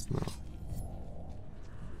cursed now.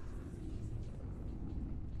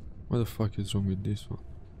 What the fuck is wrong with this one?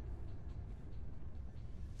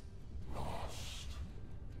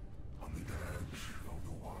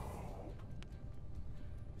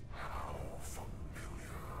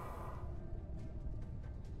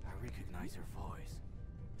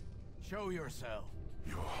 Show yourself.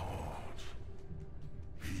 Your heart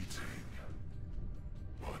beating,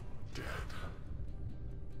 but dead.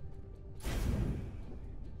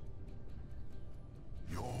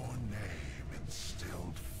 Your name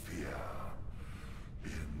instilled fear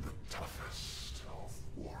in the toughest of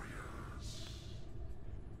warriors.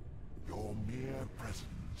 Your mere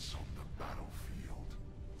presence on the battlefield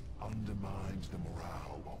undermines the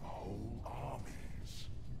morale of whole armies.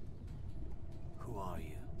 Who are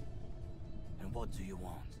you? And what do you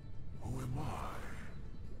want? Who am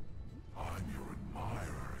I? I'm your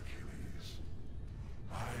admirer, Achilles.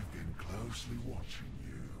 I've been closely watching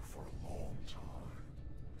you for a long time,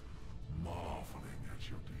 marveling at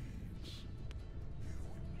your deeds. You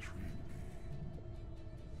intrigue me.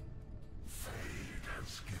 Fate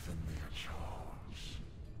has given me a chance,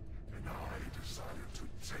 and I decided to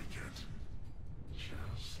take it,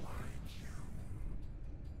 just like you.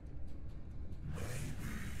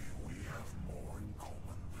 Maybe we have more in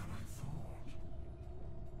common than I thought.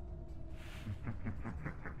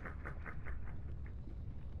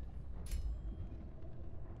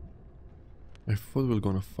 I thought we were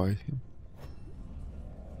gonna fight him.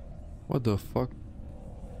 What the fuck?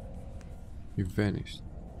 He vanished.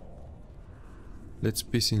 Let's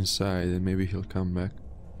piece inside and maybe he'll come back.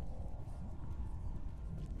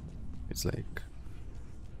 It's like...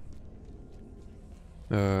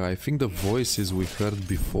 I think the voices we heard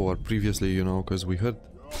before, previously, you know, because we heard...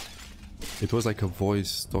 It was like a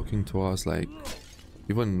voice talking to us, like...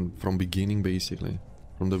 Even from beginning, basically.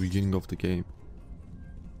 From the beginning of the game.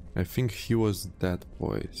 I think he was that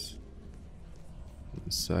voice.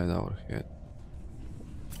 Inside our head.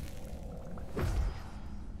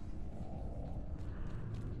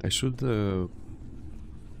 I should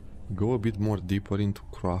go a bit more deeper into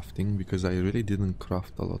crafting, because I really didn't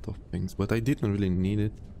craft a lot of things, but I didn't really need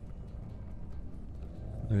it.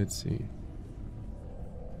 Let's see.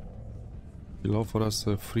 He'll offer us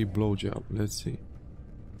a free blowjob. Let's see.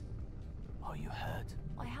 Are you hurt?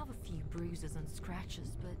 I have a few bruises and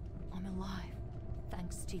scratches, but I'm alive.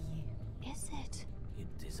 Thanks to you. Is it? It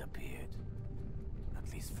disappeared. At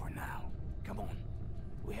least for now. Come on.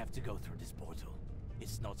 We have to go through this portal.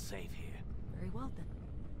 It's not safe here. Very well then.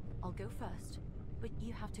 I'll go first, but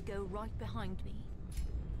you have to go right behind me.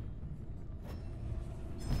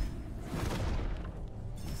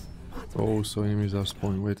 Oh, so enemies are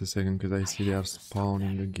spawning. Wait a second, because I see they are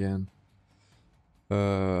spawning again.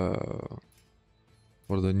 For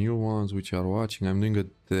the new ones which are watching, I'm doing a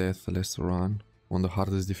Deathless run on the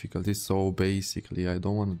hardest difficulty, so basically I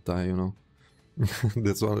don't want to die, you know.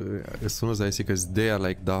 That's what, as soon as I see, because they are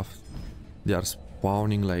like daft. They are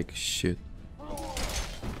spawning like shit.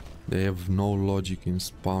 They have no logic in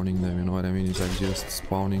spawning them, you know what I mean? It's like just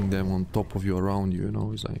spawning them on top of you, around you, you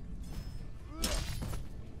know? It's like...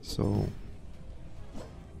 So...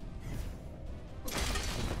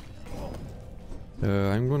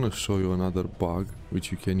 I'm gonna show you another bug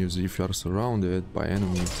which you can use if you are surrounded by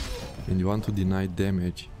enemies and you want to deny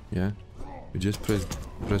damage, yeah? You just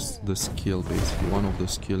press the skill, basically, one of the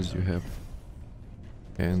skills you have.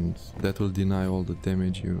 And that will deny all the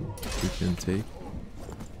damage you can take.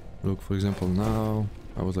 Look, for example, now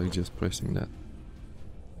I was like just pressing that.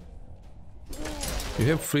 You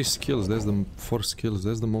have 3 skills, that's the 4 skills,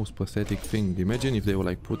 that's the most pathetic thing. Imagine if they were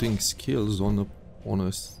like putting skills on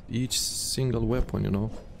each single weapon, you know?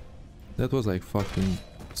 That was like fucking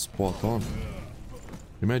spot on.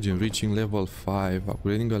 Imagine reaching level 5,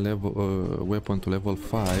 upgrading a level weapon to level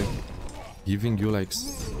 5, giving you like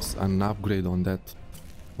an upgrade on that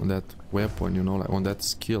weapon, you know, like on that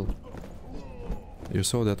skill. You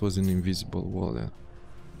saw that was an invisible wall there.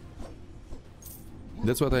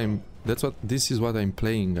 This is what I'm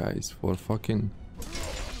playing, guys, for fucking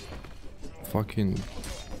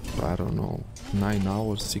I don't know, 9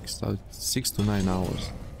 hours, 6 to 9 hours.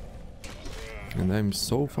 And I'm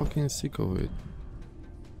so fucking sick of it.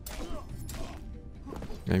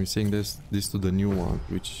 I'm saying this to the new one,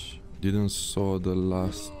 which didn't saw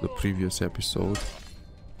the previous episode.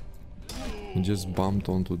 I just bumped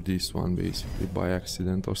onto this one basically by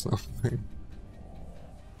accident or something.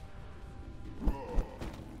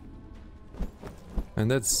 And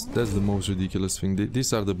that's the most ridiculous thing.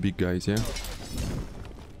 These are the big guys, yeah?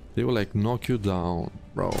 They will like knock you down,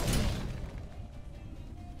 bro.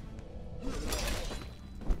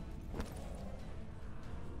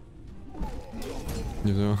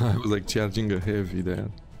 You know, I was like charging a heavy there.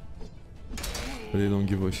 But they don't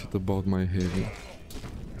give a shit about my heavy.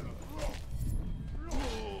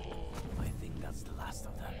 I think that's the last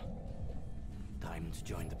of them. Time to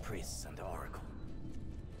join the priests and the oracle.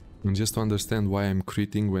 And just to understand why I'm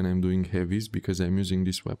critting when I'm doing heavies, because I'm using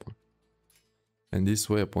this weapon. And this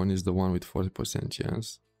weapon is the one with 40%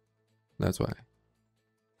 chance. That's why.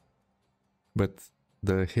 But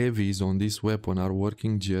the heavies on this weapon are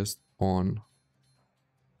working just on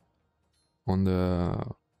the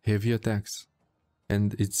heavy attacks.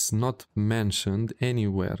 And it's not mentioned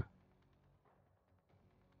anywhere.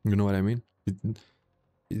 You know what I mean?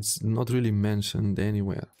 It's not really mentioned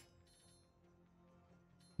anywhere.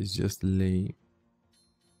 It's just lame.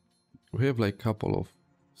 We have like a couple of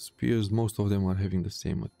spears. Most of them are having the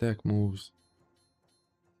same attack moves.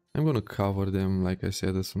 I'm gonna cover them, like I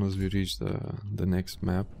said, as soon as we reach the next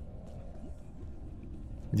map.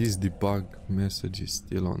 This debug message is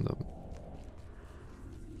still on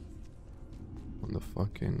the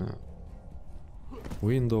fucking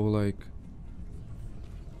window. Like,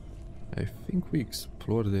 I think we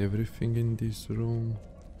explored everything in this room.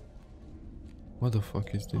 What the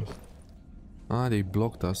fuck is this? Ah, they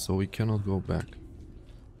blocked us, so we cannot go back.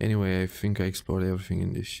 Anyway, I think I explored everything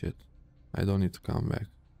in this shit. I don't need to come back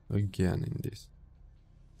again in this.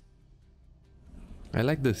 I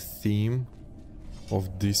like the theme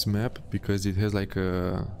of this map because it has like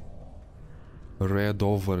a red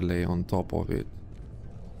overlay on top of it.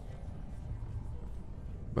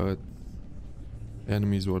 But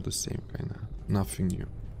enemies were the same, kinda. Nothing new.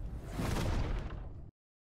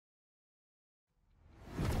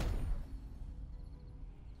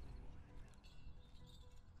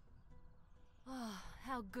 Ah,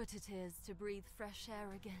 how good it is to breathe fresh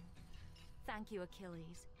air again. Thank you,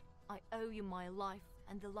 Achilles. I owe you my life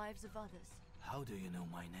and the lives of others. How do you know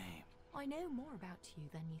my name? I know more about you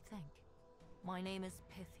than you think. My name is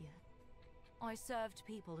Pythia. I served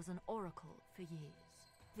people as an oracle for years.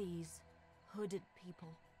 These hooded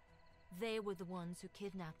people. They were the ones who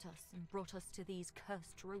kidnapped us and brought us to these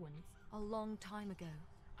cursed ruins. A long time ago,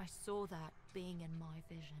 I saw that being in my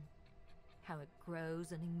vision. How it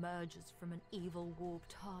grows and emerges from an evil,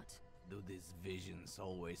 warped heart. Do these visions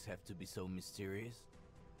always have to be so mysterious?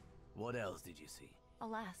 What else did you see?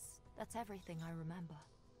 Alas, that's everything I remember.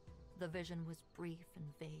 The vision was brief and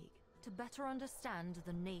vague. To better understand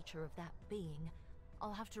the nature of that being,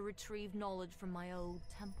 I'll have to retrieve knowledge from my old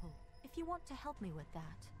temple. If you want to help me with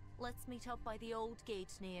that, let's meet up by the old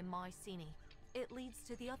gate near Mycenae. It leads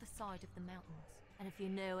to the other side of the mountains. And if you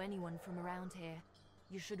know anyone from around here,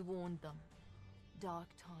 you should warn them. Dark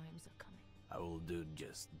times are coming. I will do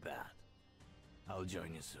just that. I'll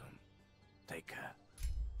join you soon. Take care.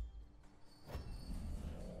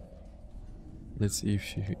 Let's see if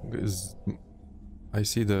she... Because I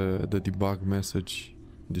see the debug message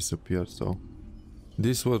disappeared, so...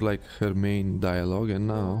 This was like her main dialogue, and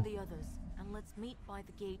now... Warn the others, and let's meet by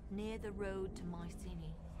the gate near the road to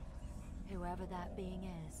Mycenae. Whoever that being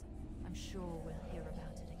is, I'm sure we'll hear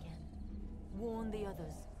about it again. Warn the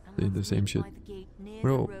others, and Say the let's same meet shit. by the gate near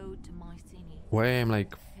Bro, the road to Mycenae. why I'm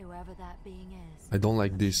like... Whoever that being is, I don't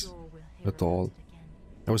like I'm this sure we'll hear at about all. it again.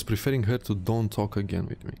 I was preferring her to don't talk again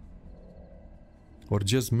with me. Or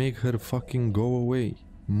just make her fucking go away.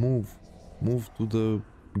 Move. Move to the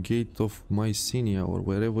gate of Mycenae or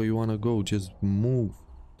wherever you wanna go. Just move.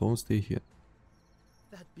 Don't stay here.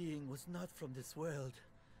 That being was not from this world.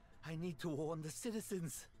 I need to warn the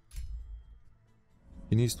citizens.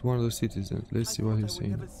 He needs to warn the citizens. Let's see what he's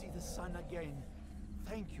saying. I would never see the sun again.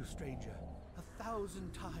 Thank you, stranger.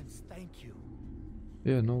 1,000 times thank you.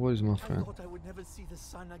 Yeah, no worries, my I friend. thought I would never see the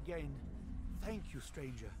sun again. Thank you,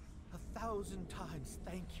 stranger. 1,000 times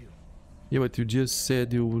thank you. Yeah, but you just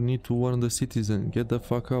said you need to warn the citizen. Get the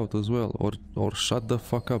fuck out as well. Or shut the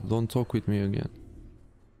fuck up. Don't talk with me again.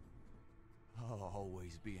 I'll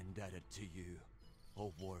always be indebted to you,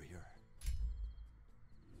 oh warrior.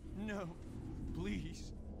 No,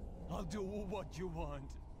 please. I'll do what you want.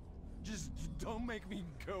 Just don't make me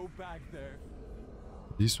go back there.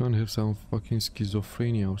 This one has some fucking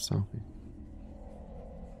schizophrenia or something.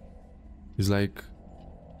 He's like,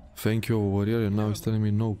 thank you, warrior, and now he's telling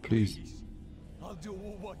me no, please. I'll do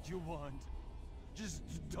what you want. Just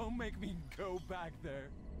don't make me go back there.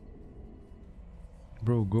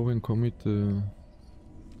 Bro, go and commit.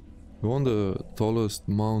 Go on the tallest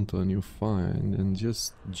mountain you find and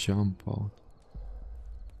just jump out.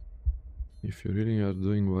 If you really are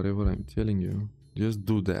doing whatever I'm telling you, just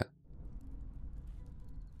do that.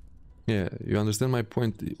 Yeah, you understand my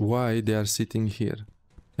point, why they are sitting here.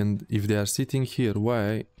 And if they are sitting here,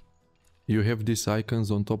 why you have these icons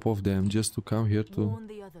on top of them just to come here to,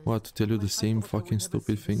 what, to tell you the same fucking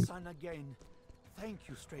stupid thing? Thank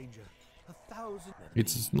you, stranger. 1,000.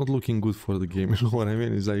 It's not looking good for the game, you know what I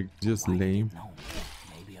mean? It's like just lame.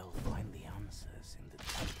 Maybe I'll find the answers in the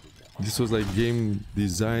temple. This was like game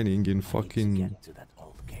designing in fucking Get to that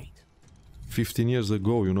old gate. 15 years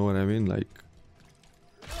ago, you know what I mean? Like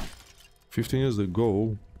 15 years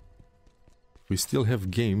ago, we still have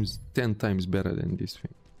games 10 times better than this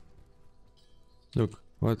thing. Look,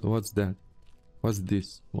 what's that? What's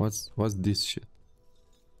this? What's this shit?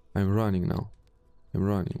 I'm running now. I'm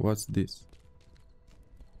running. What's this?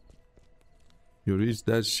 You reach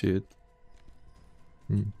that shit.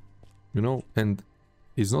 You know, and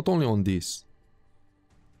it's not only on this.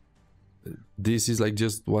 This is like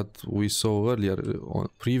just what we saw earlier.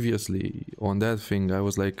 Previously on that thing, I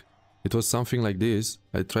was like, it was something like this.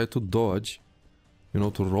 I tried to dodge, you know,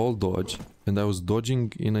 to roll dodge, and I was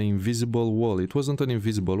dodging in an invisible wall. It wasn't an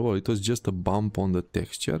invisible wall, it was just a bump on the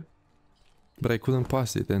texture, but I couldn't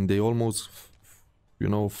pass it, and they almost, you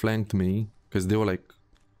know, flanked me, because there were like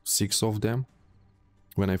 6 of them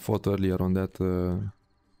when I fought earlier on that,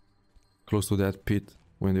 close to that pit,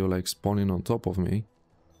 when they were like spawning on top of me.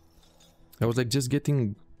 I was like just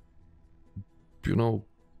getting, you know,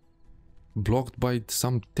 blocked by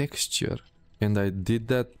some texture, and I did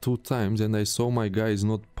that 2 times, and I saw my guys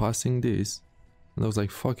not passing this, and I was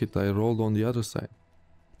like, fuck it, I rolled on the other side.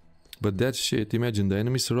 But that shit, imagine the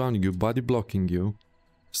enemy surrounding you, body blocking you,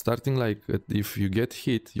 starting like, if you get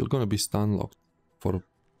hit, you're gonna be stun locked for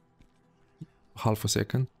half a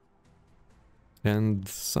second, and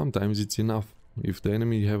sometimes it's enough. If the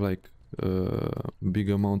enemy have like a big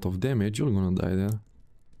amount of damage, you're gonna die there.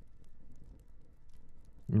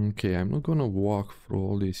 Okay, I'm not gonna walk through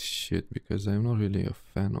all this shit because I'm not really a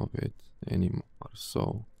fan of it anymore,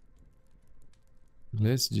 so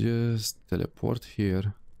let's just teleport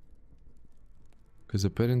here, because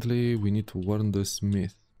apparently we need to warn the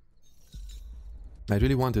smith. I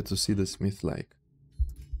really wanted to see the smith, like,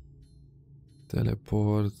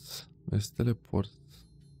 teleport. Let's teleport.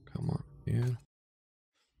 Come on, here.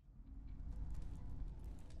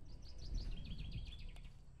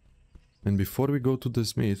 And before we go to the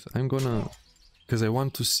smith, I'm gonna, because I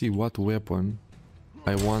want to see what weapon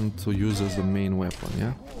I want to use as the main weapon,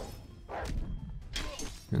 yeah?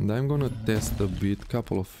 And I'm gonna test a bit,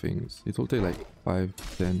 couple of things. It will take like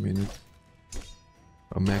 5-10 minutes.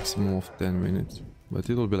 A maximum of 10 minutes. But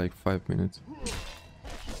it will be like 5 minutes.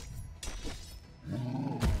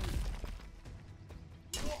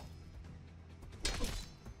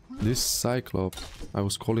 This Cyclops, I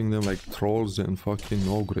was calling them like trolls and fucking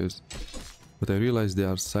ogres. But I realized they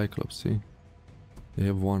are Cyclops, see? They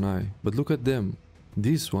have one eye. But look at them.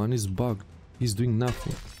 This one is bugged. He's doing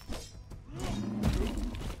nothing.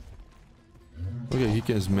 Okay, he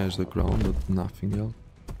can smash the ground, but nothing else.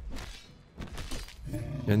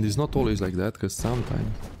 And it's not always like that, because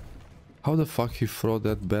sometimes... How the fuck he threw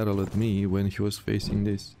that barrel at me when he was facing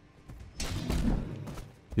this?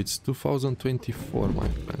 It's 2024, my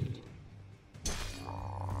friend.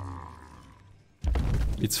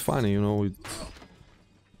 It's funny, you know,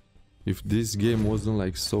 if this game wasn't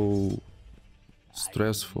like so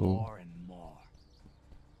stressful.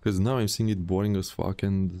 Because now I'm seeing it boring as fuck,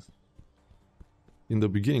 and in the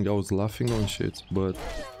beginning I was laughing on shit, but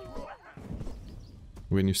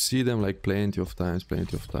when you see them like plenty of times,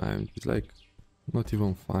 it's like not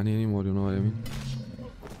even funny anymore, you know what I mean?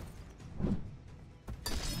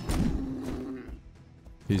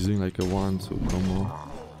 He's doing like a 1-2 combo.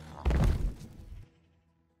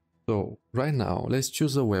 So right now, let's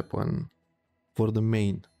choose a weapon for the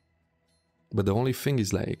main. But the only thing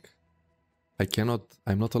is like,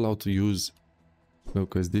 I'm not allowed to use,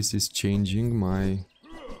 because this is changing my...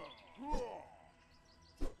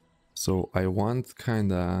 So I want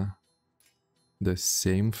kinda the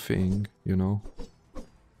same thing, you know?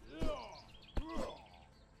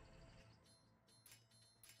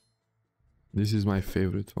 This is my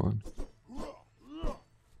favorite one.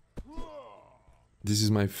 This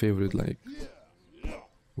is my favorite, like,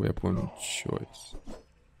 weapon choice.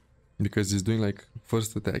 Because he's doing like,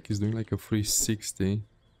 first attack, he's doing like a 360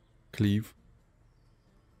 cleave.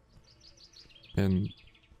 And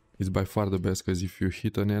it's by far the best, because if you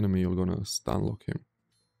hit an enemy, you're gonna stun lock him.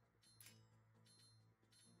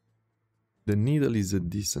 The needle is a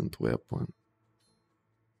decent weapon.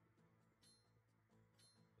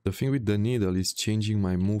 The thing with the needle is changing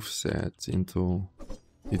my moveset into...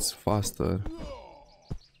 It's faster.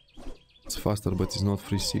 It's faster, but it's not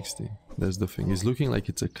 360. That's the thing. It's looking like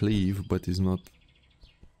it's a cleave, but it's not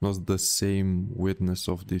the same widthness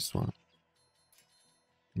of this one.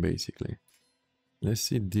 Basically. Let's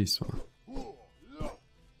see this one.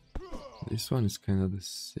 This one is kind of the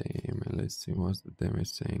same. And let's see what's the damage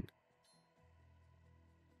saying.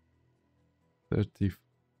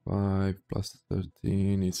 35 plus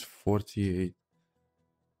 13 is 48.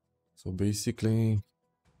 So basically...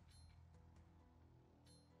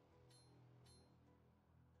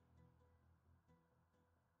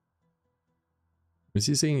 This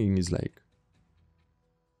is saying is like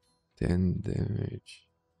 10 damage.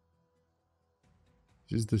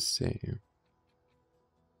 It's the same.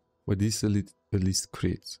 But this at least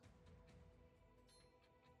crits.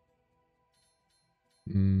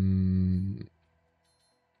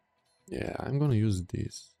 Yeah, I'm gonna use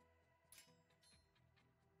this.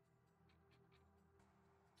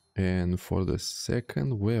 And for the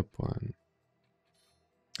second weapon,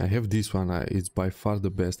 I have this one. It's by far the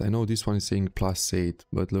best. I know this one is saying +8,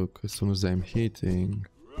 but look, as soon as I'm hitting,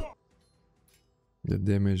 the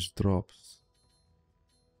damage drops.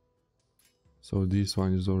 So this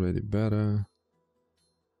one is already better.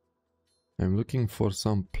 I'm looking for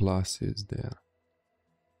some pluses there.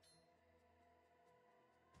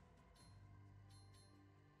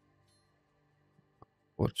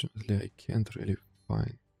 Fortunately, I can't really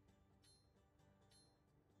find.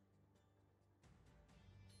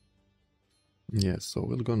 Yeah, so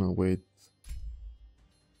we're gonna wait.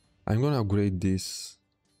 I'm gonna upgrade this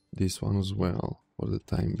one as well for the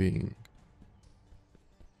time being.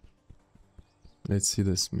 Let's see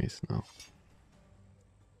the smith now.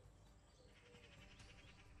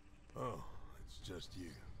 Oh, it's just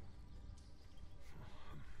you.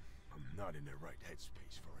 I'm not in the right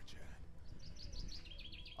headspace for a chat.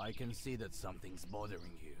 I can see that something's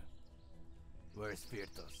bothering you. Where's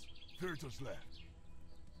Firtos? Firtos left.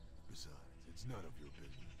 Besides, it's none of your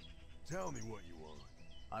business. Tell me what you want.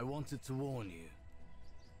 I wanted to warn you.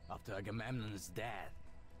 After Agamemnon's death,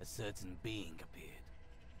 a certain being appeared.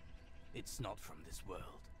 It's not from this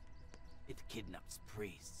world. It kidnaps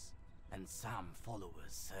priests, and some followers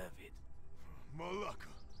serve it.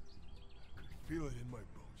 Malaka! I could feel it in my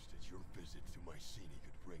bones that your visit to Mycenae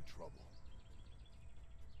could bring trouble.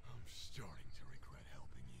 I'm starting to regret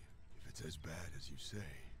helping you. If it's as bad as you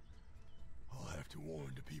say, I'll have to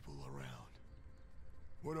warn the people around.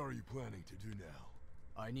 What are you planning to do now?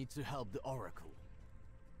 I need to help the Oracle.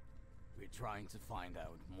 We're trying to find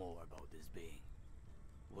out more about this being.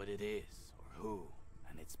 What it is, or who,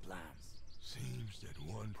 and its plans. Seems that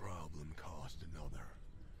one problem caused another.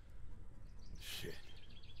 Shit.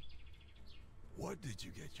 What did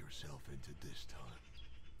you get yourself into this time?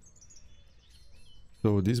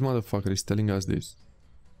 So this motherfucker is telling us this.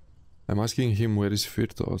 I'm asking him where is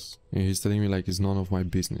Firtos, and he's telling me like it's none of my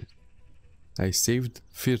business. I saved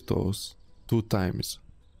Firtos 2 times.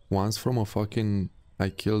 Once from a fucking... I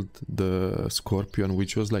killed the scorpion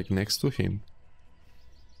which was like next to him.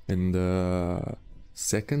 And the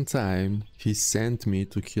second time he sent me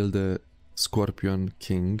to kill the Scorpion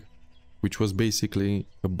King, which was basically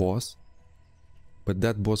a boss. But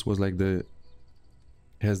that boss was like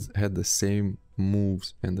had the same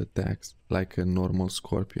moves and attacks like a normal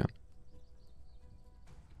scorpion.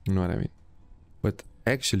 You know what I mean? But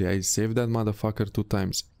actually I saved that motherfucker 2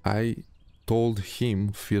 times. I told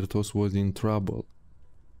him Firtos was in trouble.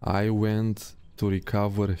 I went to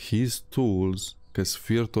recover his tools because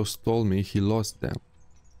Firtos told me he lost them.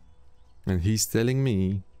 And he's telling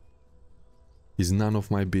me it's none of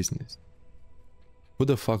my business. Who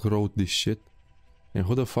the fuck wrote this shit? And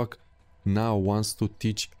who the fuck now wants to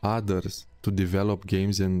teach others to develop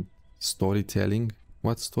games and storytelling.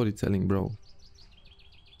 What storytelling, bro?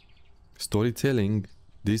 Storytelling,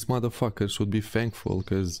 this motherfucker should be thankful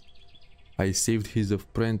because I saved his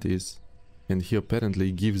apprentice and he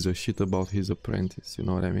apparently gives a shit about his apprentice, you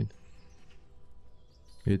know what I mean?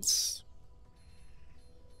 It's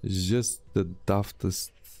just the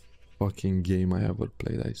daftest fucking game I ever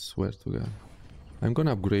played, I swear to God. I'm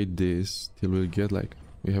gonna upgrade this till we'll get like,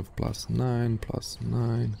 we have +9,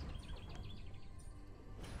 +9.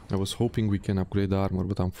 I was hoping we can upgrade the armor,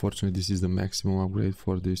 but unfortunately this is the maximum upgrade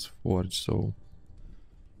for this forge, so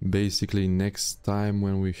basically next time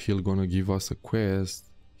when he'll gonna give us a quest,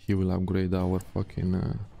 he will upgrade our fucking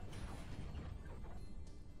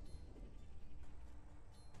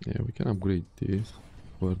yeah, we can upgrade this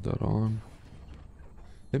further on.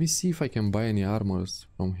 Let me see if I can buy any armors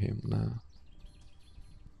from him. Nah,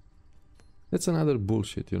 that's another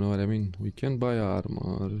bullshit, you know what I mean? We can buy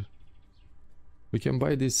armor, we can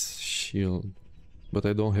buy this shield, but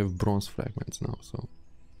I don't have bronze fragments now, so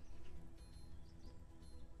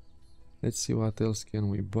let's see what else can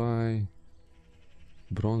we buy.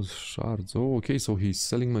 Bronze shards. Oh, okay, so he's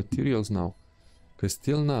selling materials now. Because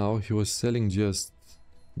till now he was selling just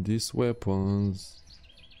these weapons.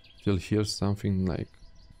 Till here's something like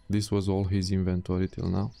this was all his inventory till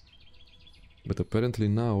now. But apparently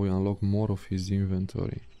now we unlock more of his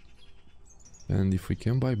inventory. And if we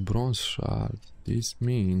can buy bronze shards, this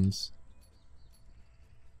means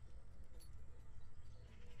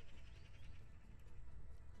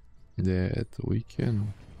that we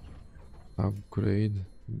can upgrade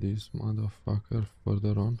this motherfucker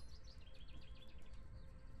further on.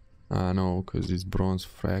 Ah no, because it's bronze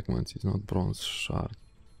fragments, it's not bronze shard.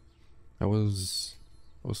 I was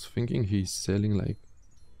thinking he's selling like,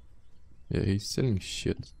 yeah, he's selling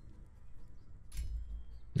shit.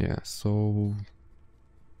 Yeah, so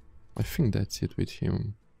I think that's it with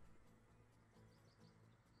him.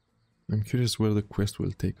 I'm curious where the quest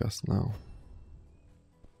will take us now.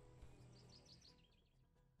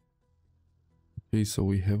 Okay, so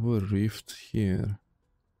we have a rift here.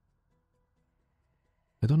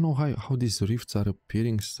 I don't know how these rifts are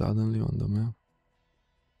appearing suddenly on the map.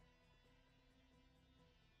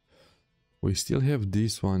 We still have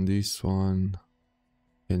this one,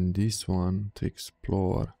 and this one to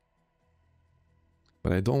explore.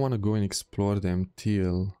 But I don't want to go and explore them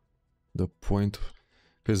till the point,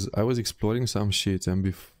 because I was exploring some shit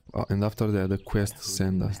and after that the quest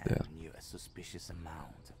sent us there. Knew a suspicious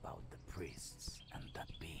amount about the priests and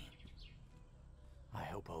that being. I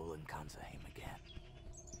hope I will encounter him again.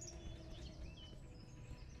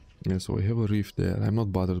 Yeah, so we have a rift there. I'm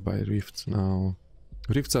not bothered by rifts now.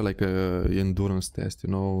 Rifts are like a endurance test, you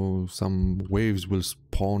know, some waves will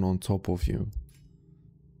spawn on top of you.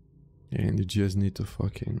 And you just need to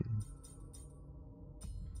fucking...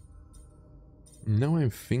 Now I'm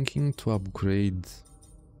thinking to upgrade...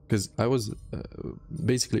 Because I was...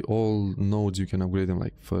 basically all nodes you can upgrade them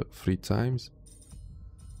like 3 times.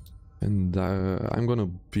 And I'm gonna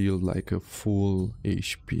build like a full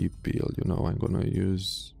HP build, you know, I'm gonna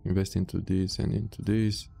invest into this and into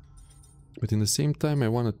this. But in the same time I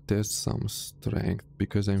wanna test some strength,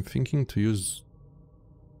 because I'm thinking to use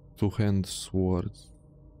 2-hand swords.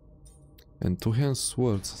 And 2-hand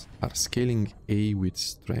swords are scaling A with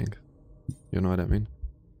strength, you know what I mean?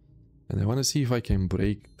 And I wanna see if I can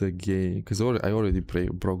break the game, because I already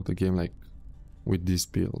broke the game like with this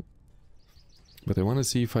build. But I want to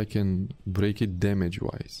see if I can break it damage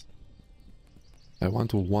wise. I want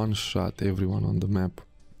to one-shot everyone on the map.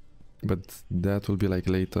 But that will be like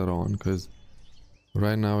later on, because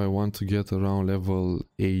right now I want to get around level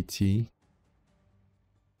 80.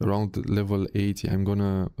 Around level 80 I'm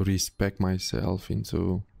gonna respec myself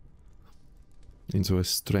into a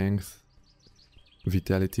strength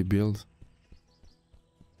vitality build.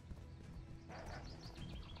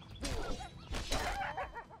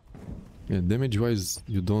 Yeah, damage wise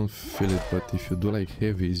you don't feel it, but if you do like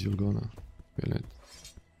heavies you're gonna feel it.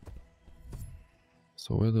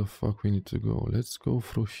 So where the fuck we need to go? Let's go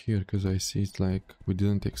through here, because I see it's like we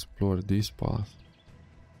didn't explore this path.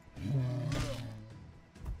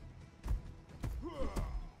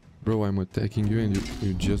 Bro, I'm attacking you and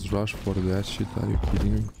you just rush for that shit, are you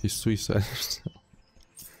kidding me? He's suicidal.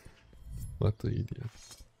 What an idiot.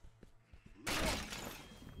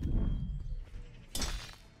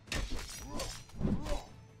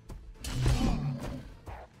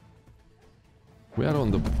 We are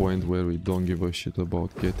on the point where we don't give a shit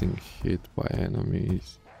about getting hit by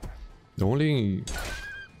enemies.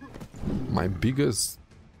 My biggest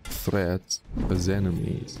threat as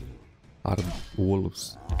enemies are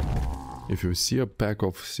wolves. if you see a pack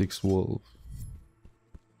of 6 wolves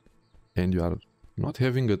and you are not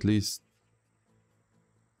having at least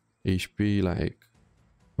HP like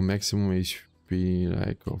a maximum HP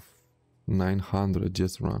like of 900,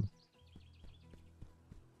 just run.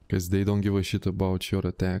 Because they don't give a shit about your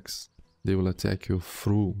attacks. They will attack you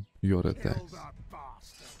through your attacks.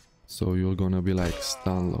 So you're gonna be like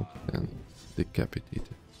stun locked and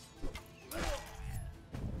decapitated.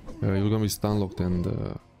 You're gonna be stun locked and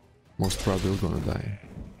most probably you're gonna die.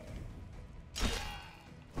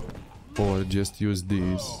 Or just use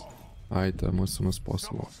this item as soon as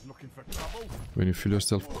possible. When you feel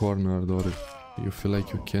yourself cornered or you feel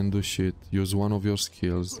like you can't do shit, use one of your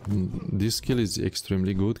skills. This skill is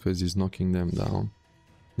extremely good because it's knocking them down.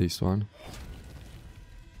 This one.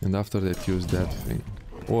 And after that use that thing.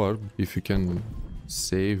 Or if you can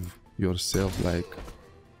save yourself, like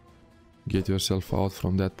get yourself out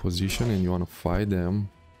from that position and you wanna fight them.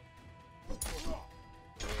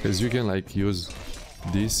 Because you can like use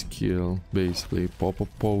this skill, basically pop a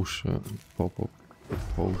potion,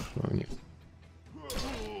 yeah.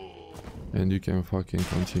 And you can fucking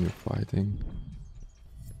continue fighting.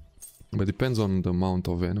 But depends on the amount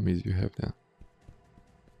of enemies you have there.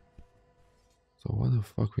 So what the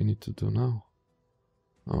fuck we need to do now?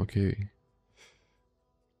 Okay.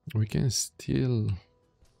 We can still...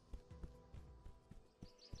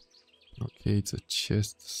 Okay, it's a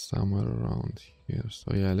chest somewhere around here.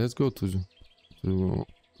 So yeah, let's go to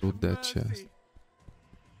that chest.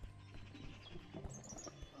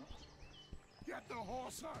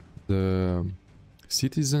 The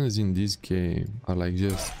citizens in this game are like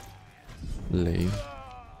just lame.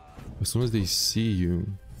 As soon as they see you,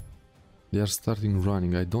 they are starting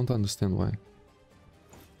running. I don't understand why.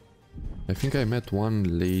 I think I met one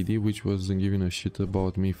lady which wasn't giving a shit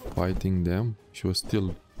about me fighting them. She was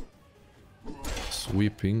still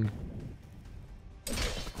sweeping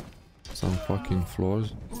some fucking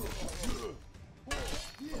floors.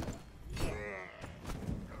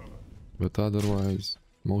 But otherwise,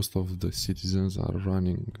 most of the citizens are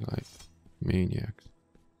running like maniacs.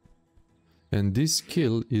 And this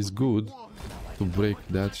skill is good to break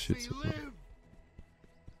that shit.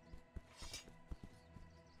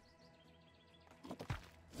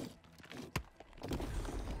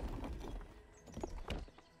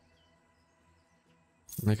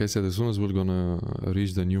 Like I said, as soon as we're gonna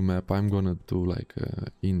reach the new map, I'm gonna do like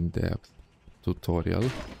a in-depth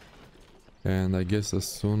tutorial. And I guess as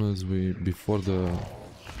soon as we, before the...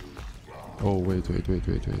 Oh, wait, yeah.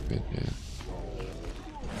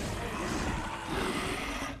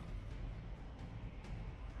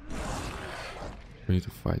 We need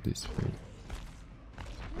to fight this thing.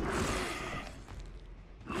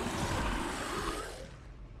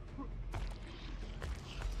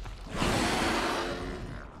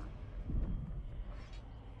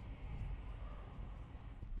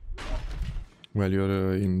 While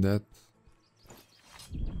you're in that,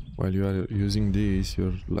 while you are using this,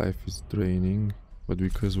 your life is draining. But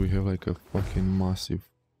because we have like a fucking massive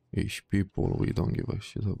HP pool, we don't give a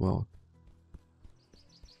shit about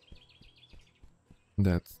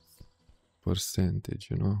that percentage,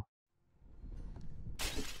 you know.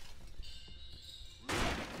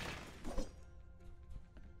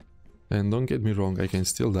 And don't get me wrong, I can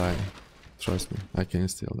still die. Trust me, I can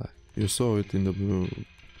still die. You saw it in the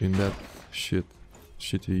in that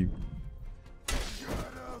shitty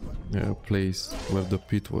place where the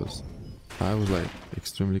pit was. I was like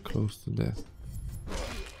extremely close to death.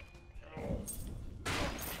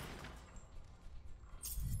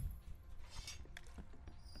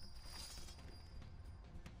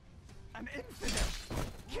 An infidel!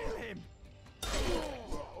 Kill him!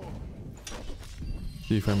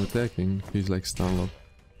 See, if I'm attacking, he's like stun locked.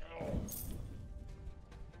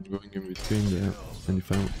 Going in between there, and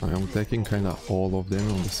if I'm attacking kind of all of them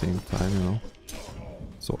on the same time, you know.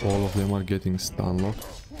 So all of them are getting stun locked.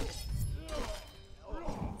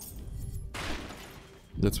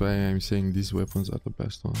 That's why I'm saying these weapons are the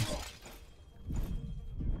best ones.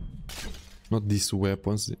 Not these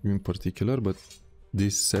weapons in particular, but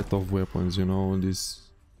this set of weapons, you know,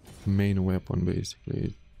 this main weapon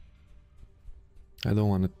basically. I don't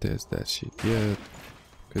want to test that shit yet,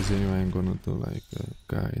 because anyway I'm gonna do like a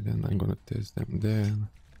guide and I'm gonna test them there.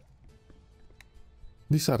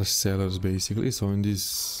 These are sellers basically, so in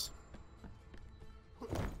this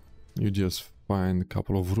you just find a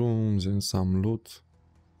couple of rooms and some loot.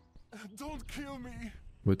 Don't kill me!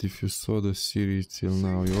 But if you saw the series till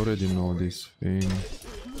now, you already know this thing.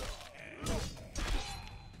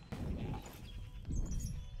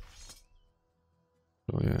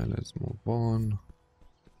 So yeah, let's move on.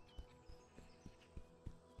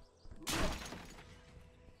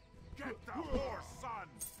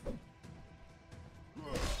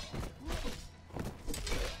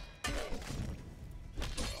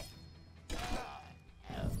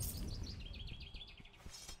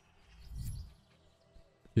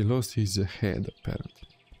 He lost his head, apparently.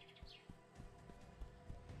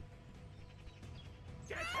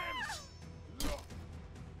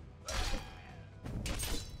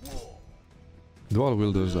 Dual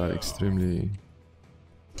wielders are extremely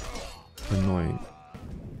annoying.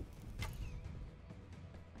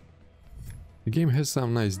 The game has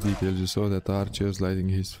some nice details. You saw that Archer's lighting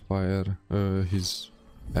his fire, his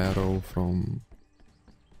arrow from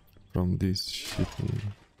this shitty.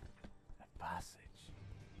 A passage.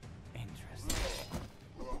 Interesting.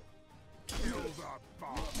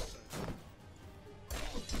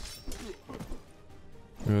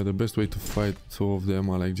 The best way to fight two of them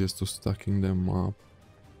are like just to stacking them up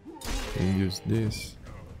and use this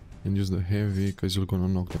and use the heavy because you're gonna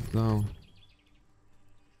knock them down.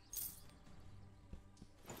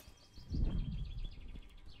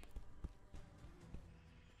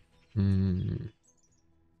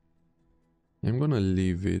 I'm gonna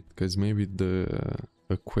leave it because maybe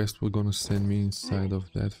a quest will gonna send me inside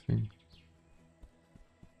of that thing.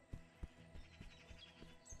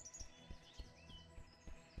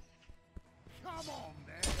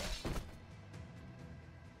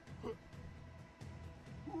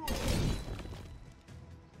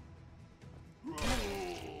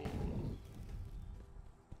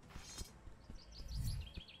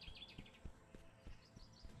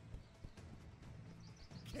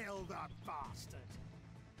 Kill that bastard.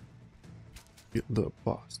 Kill the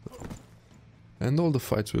bastard. And all the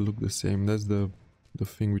fights will look the same. That's the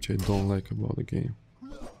thing which I don't like about the game.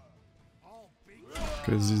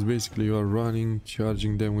 Because it's basically you are running,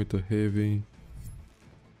 charging them with a heavy.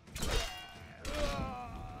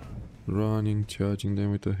 Running, charging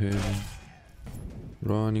them with a heavy.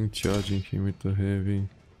 Running, charging him with a heavy.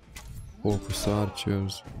 Focus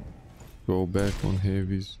archers. Go back on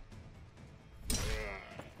heavies.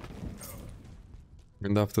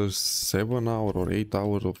 And after 7 hours or 8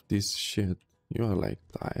 hours of this shit, you are like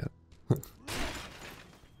tired.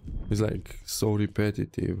 It's like so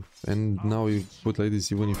repetitive. And now you put like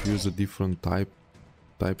this, even if you use a different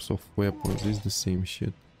types of weapons, it's the same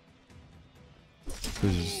shit.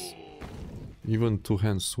 Because even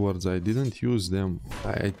two-hand swords, I didn't use them.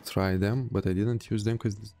 I tried them, but I didn't use them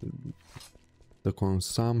because the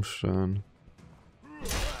consumption,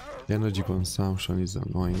 energy consumption is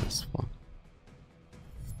annoying as fuck.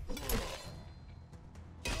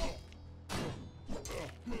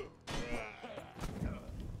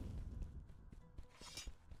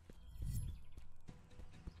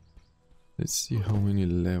 Let's see how many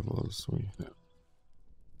levels we have.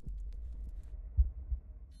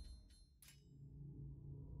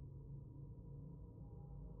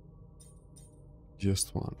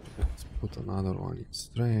 Just one. Let's put another one in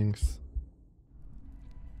strength.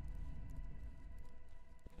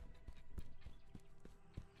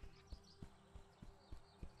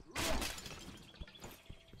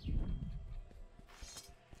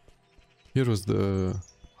 Here was the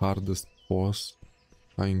hardest boss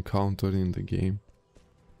I encountered in the game,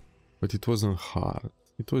 but it wasn't hard.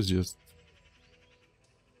 It was just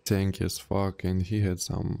tanky as fuck, and he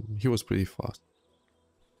was pretty fast.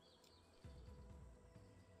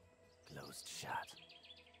 Closed shut.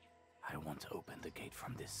 I want to open the gate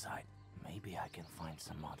from this side. Maybe I can find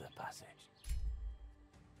some other passage.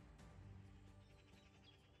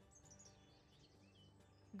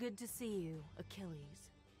 Good to see you,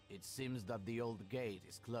 Achilles. It seems that the old gate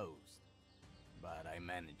is closed, but I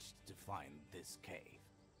managed to find this cave.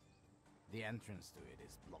 The entrance to it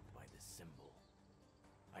is blocked by this symbol.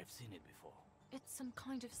 I've seen it before. It's some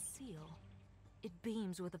kind of seal. It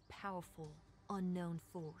beams with a powerful, unknown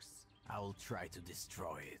force. I'll try to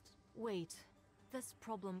destroy it. Wait, this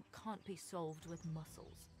problem can't be solved with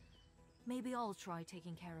muscles. Maybe I'll try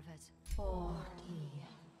taking care of it.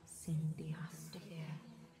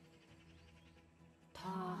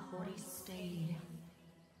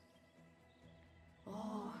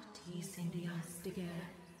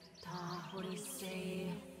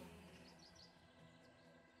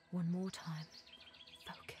 One more time.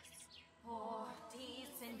 Focus.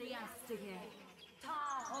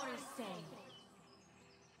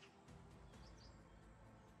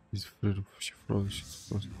 He's afraid of she froze. She's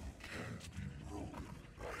frozen.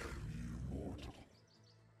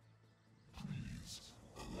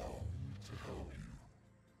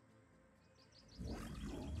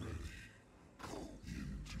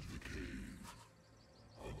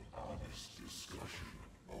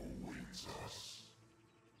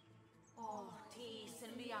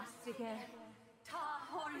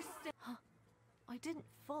 Huh. I didn't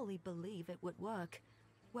fully believe it would work.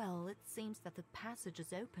 Well, it seems that the passage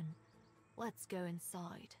is open. Let's go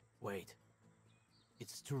inside. Wait.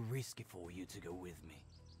 It's too risky for you to go with me.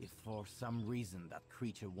 If for some reason that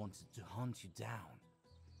creature wanted to hunt you down,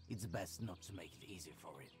 it's best not to make it easy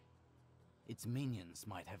for it. Its minions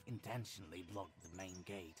might have intentionally blocked the main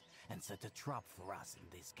gate and set a trap for us in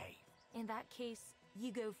this cave. In that case,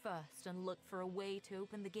 you go first and look for a way to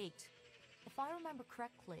open the gate. If I remember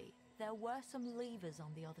correctly, there were some levers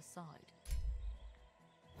on the other side.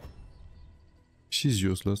 She's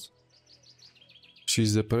useless.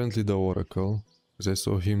 She's apparently the Oracle, because I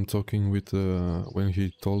saw him talking with when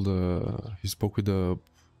he spoke with the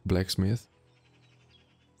blacksmith.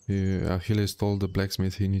 Achilles told the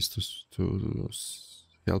blacksmith he needs to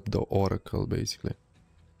help the Oracle, basically.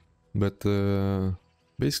 But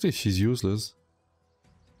basically she's useless,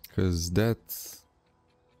 because that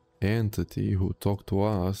entity who talked to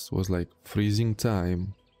us was like freezing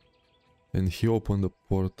time, and he opened the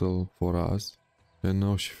portal for us, and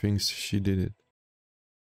now she thinks she did it.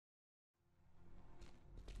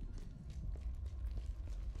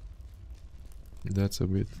 That's a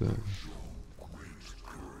bit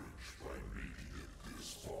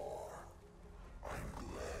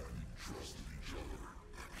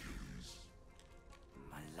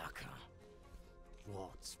Malaka,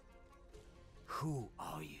 what? Who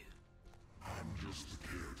are you? I'm just the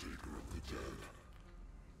caretaker of the dead.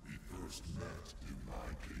 We first met in my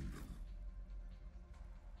kingdom.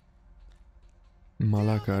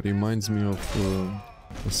 Malaka reminds me of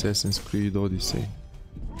Assassin's Creed Odyssey.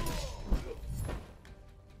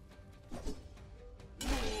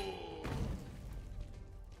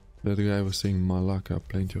 That guy was saying Malaka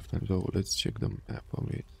plenty of times. Oh, let's check the map a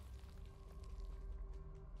bit.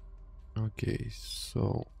 Okay,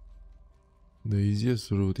 so the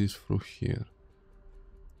easiest route is through here.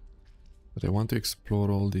 But I want to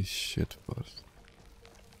explore all this shit first.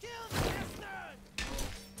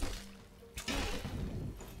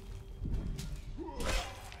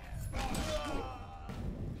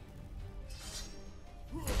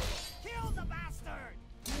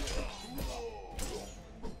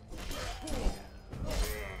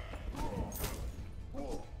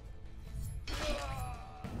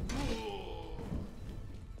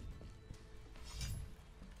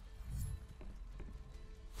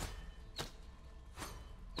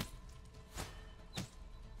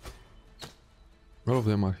 All of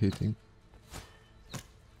them are hitting.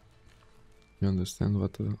 You understand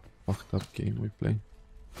what a fucked up game we play?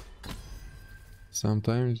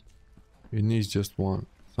 Sometimes it needs just one.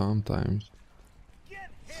 Sometimes you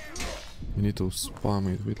need to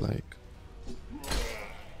spam it with like...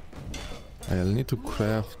 I'll need to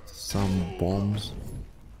craft some bombs.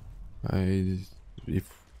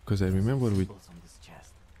 Because I remember we...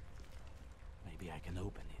 Maybe I can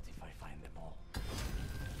open it if I find them all.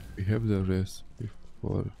 We have the recipe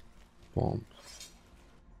for bombs.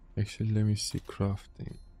 Actually, let me see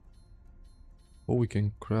crafting. Oh, we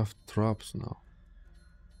can craft traps now.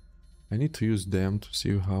 I need to use them to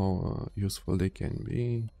see how useful they can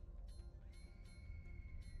be.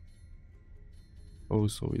 Oh,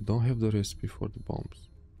 so we don't have the recipe for the bombs.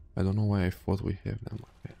 I don't know why I thought we have them.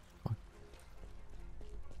 Okay, fuck.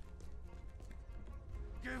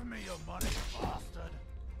 Give me your money, bastard!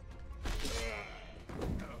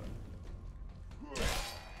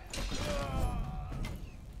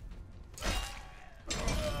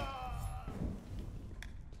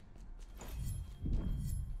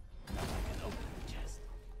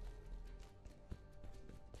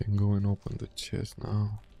 Can go and open the chest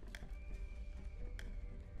now.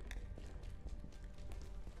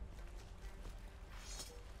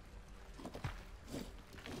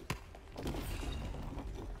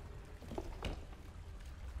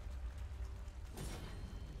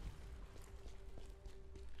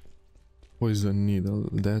 Poison needle,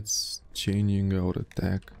 that's changing our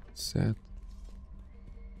attack set.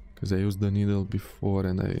 Because I used the needle before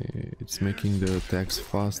and it's making the attacks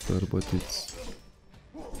faster, but it's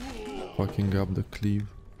fucking up the cleave.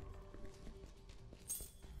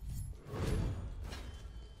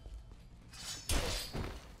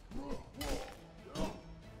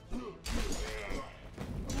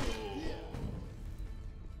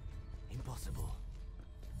 Impossible.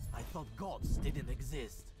 I thought gods didn't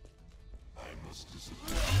exist. I must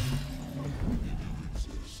disappear. You do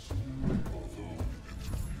exist. Although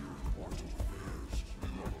interfere in mortal affairs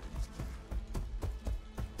irrelevant.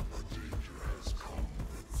 A danger has come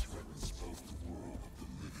that threatens both the world of the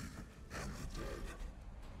living and the dead.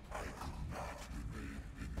 I could not remain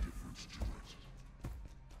indifferent to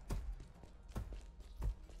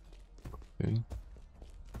it. Okay.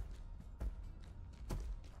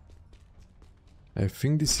 I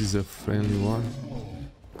think this is a friendly one.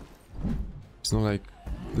 It's not like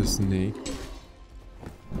the snake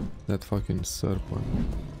That fucking serpent.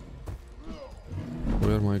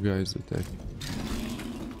 Where my guys attacking?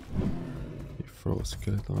 He froze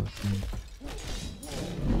skeleton at me.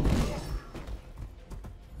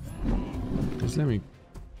 Just let me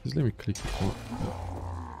click it on.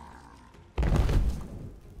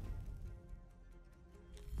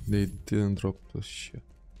 They didn't drop the shit.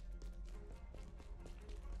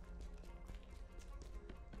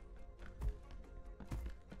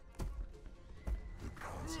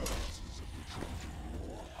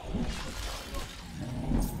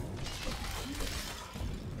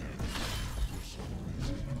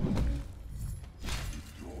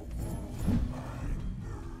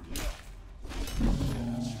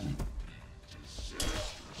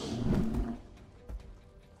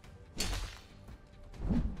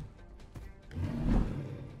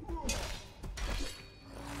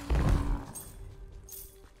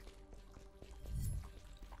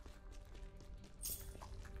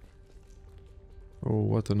 Oh,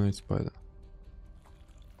 what a nice spider.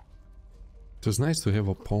 It was nice to have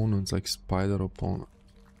opponents like spider opponent.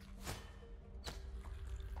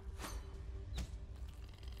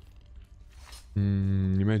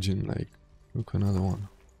 Imagine like, look, another one.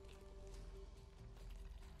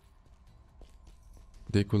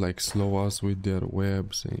 They could like slow us with their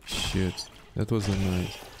webs and shit. That was a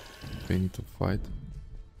nice thing to fight.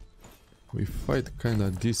 We fight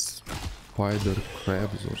kinda these spider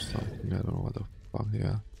crabs or something, I don't know what the fuck they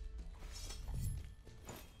are.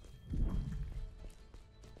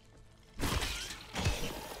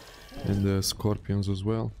 And the scorpions as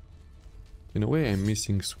well. In a way I'm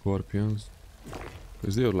missing scorpions,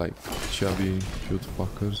 because they're like chubby, cute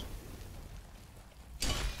fuckers.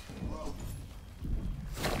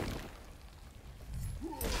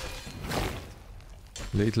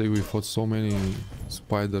 Lately we fought so many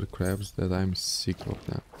spider crabs that I'm sick of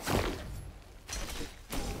them.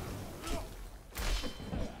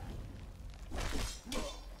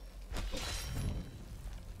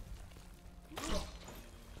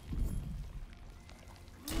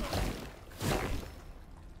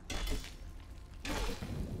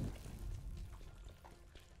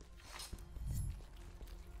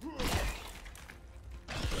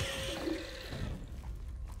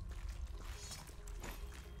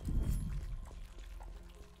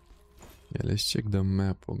 Yeah, let's check the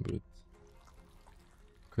map a bit.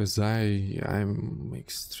 Cause I'm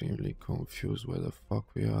extremely confused where the fuck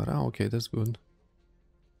we are. Ah, okay, that's good.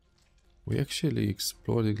 We actually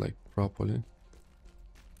explored it like properly.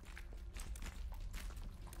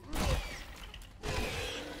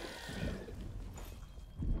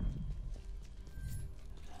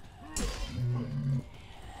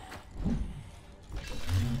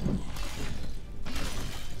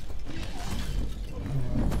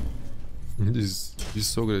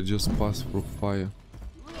 This ogre just passed through fire.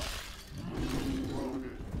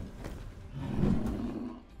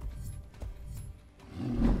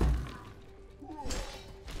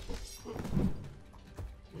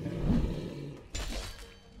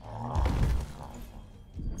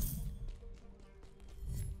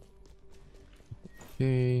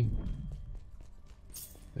 Okay,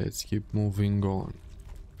 let's keep moving on.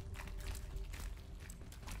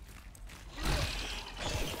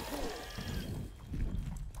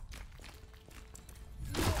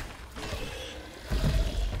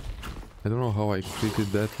 I don't know how I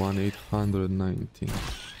created that one, 819.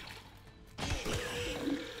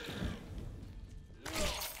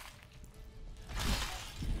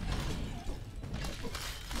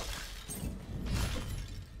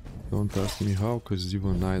 Don't ask me how, cause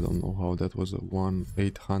even I don't know how that was a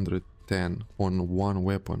 810 on one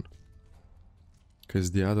weapon.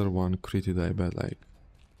 Cause the other one created, I bet, like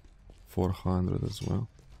 400 as well.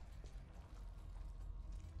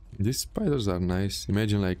 These spiders are nice.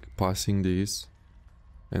 Imagine like passing these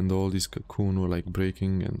and all these cocoon were like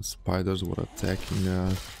breaking and spiders were attacking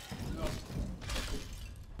us.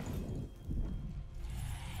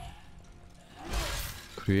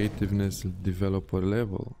 Creativeness developer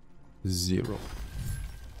level 0.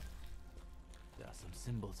 There are some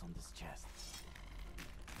symbols on this chest.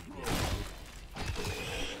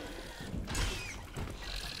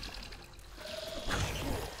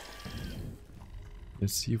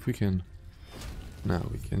 Let's see if we can. No,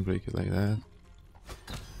 we can't break it like that.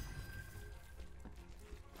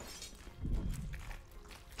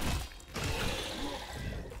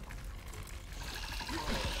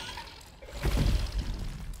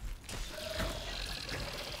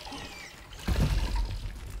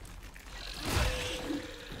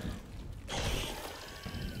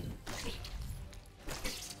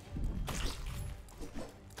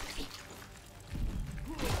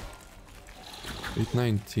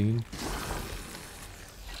 819.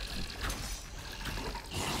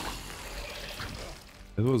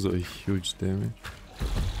 That was a huge damage.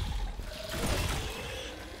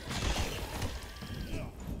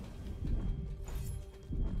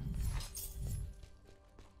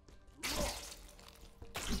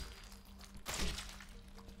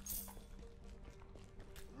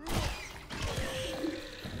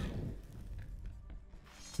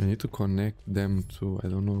 I need to connect them to, I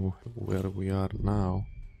don't know where we are now.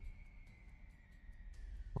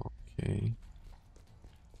 Okay.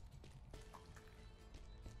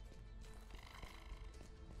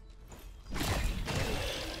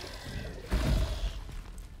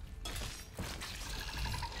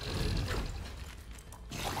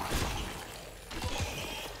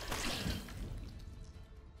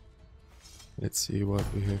 Let's see what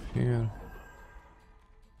we have here.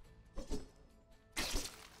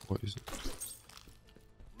 What is it?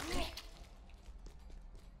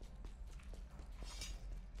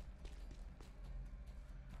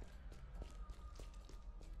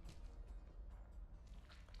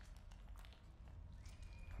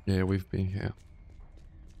 Yeah, we've been here.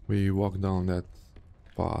 We walked down that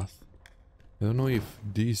path. I don't know if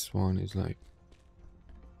this one is like...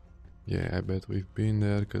 Yeah, I bet we've been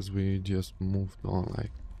there because we just moved on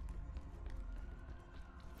like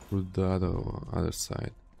through the other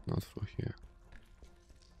side, not through here.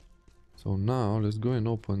 So now let's go and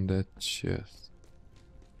open that chest.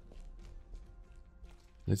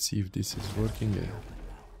 Let's see if this is working. Yeah.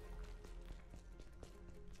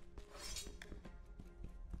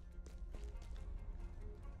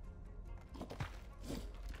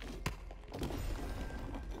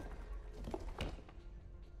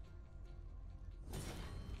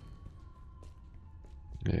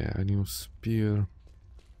 Yeah, a new spear.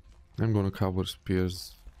 I'm gonna cover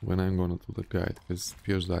spears when I'm gonna do the guide, because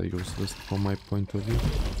spears are useless from my point of view.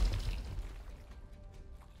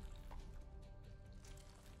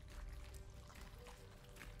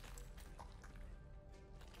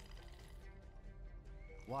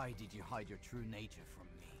 Why did you hide your true nature from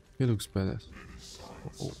me? He looks badass.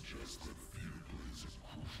 Oh.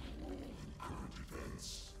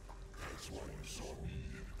 That's why you saw me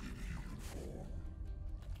in human form.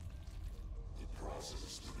 The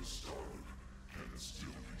process that has started can still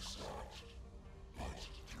be stopped. But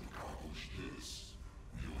to accomplish this,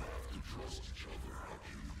 we'll have to trust each other,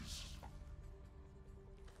 Achilles.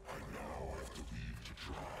 I now have to leave to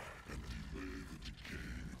try and delay the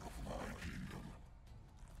decaying of my kingdom.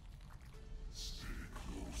 Stay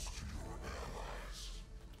close to your allies.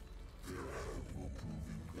 Their help will prove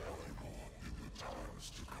invaluable in the times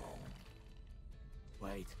to come.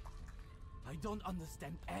 Wait, I don't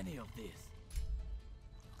understand any of this.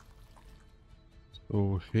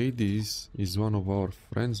 So Hades is one of our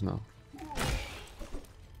friends now.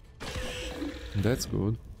 That's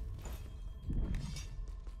good.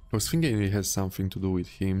 I was thinking it has something to do with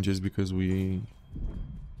him just because we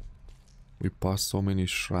passed so many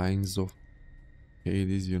shrines of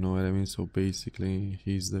Hades, you know what I mean? So basically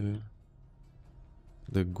he's the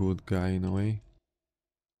good guy in a way.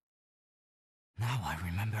 Now I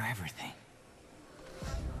remember everything.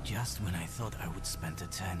 Just when I thought I would spend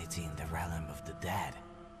eternity in the realm of the dead,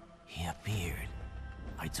 he appeared.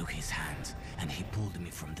 I took his hand, and he pulled me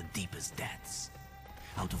from the deepest depths.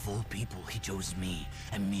 Out of all people, he chose me,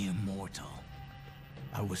 a mere mortal.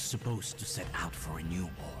 I was supposed to set out for a new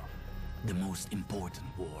war, the most important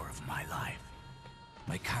war of my life.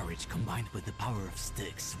 My courage combined with the power of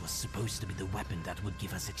Styx was supposed to be the weapon that would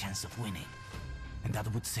give us a chance of winning, and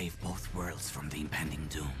that would save both worlds from the impending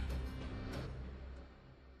doom.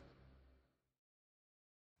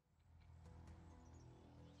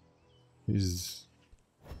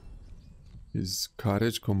 His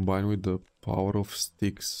courage combined with the power of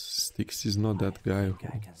Styx. Styx is not that guy who...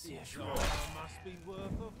 I can see a shore. It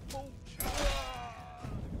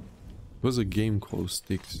was a game called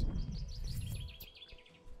Styx.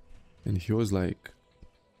 And he was like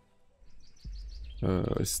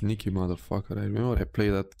a sneaky motherfucker. I remember I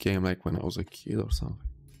played that game like when I was a kid or something.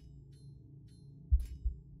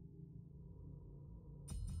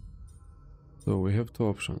 So we have two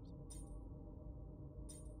options.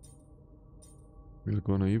 We're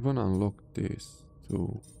gonna even unlock this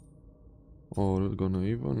too. Or we're gonna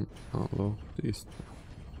even unlock this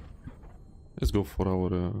too. Let's go for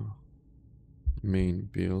our main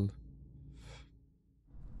build.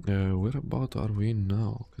 Where about are we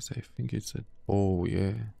now? Because I think it's a... Oh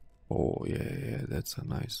yeah. Oh yeah, that's a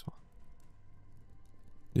nice one.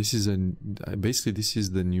 This is basically this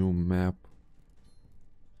is the new map.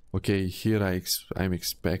 Okay, here I'm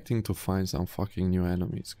expecting to find some fucking new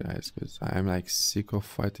enemies, guys, because I'm like sick of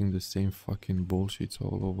fighting the same fucking bullshit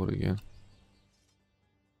all over again.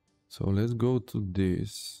 So let's go to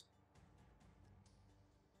this.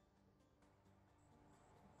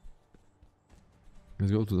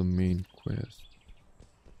 Let's go to the main quest.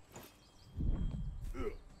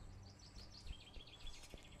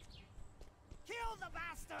 Kill the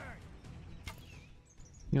bastard!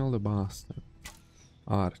 Kill the bastard.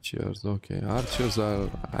 Archers, okay. Archers are...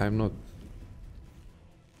 I'm not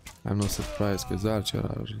surprised, because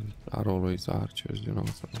archers are always archers, you know,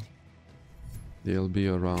 so... They'll be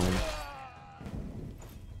around,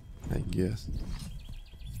 I guess.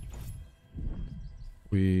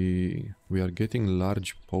 We are getting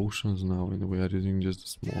large potions now, and we are using just the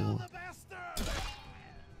small one.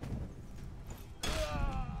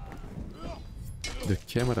 The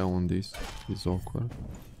camera on this is awkward.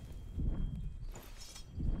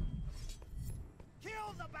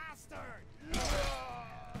 Kill the bastard!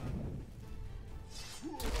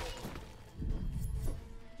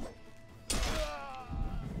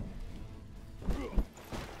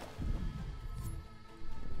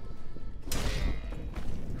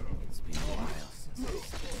 It's been a while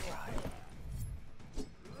since I tried.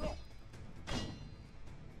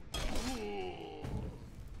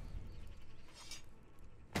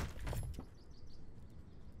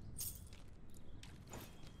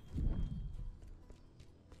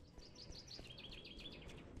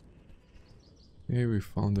 Okay, we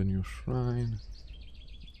found a new shrine.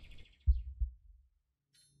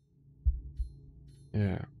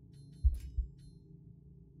 Yeah.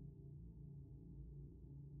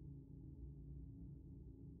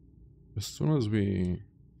 As soon as we...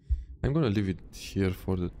 I'm gonna leave it here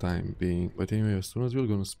for the time being, but anyway, as soon as we're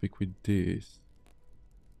gonna speak with this...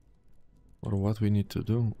 Or what we need to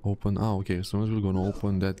do? Open... Ah, okay, as soon as we're gonna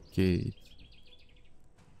open that gate...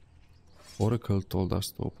 Oracle told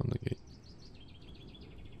us to open the gate.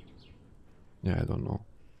 Yeah, I don't know.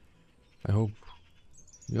 I hope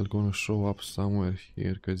they're gonna show up somewhere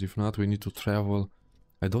here, because if not, we need to travel.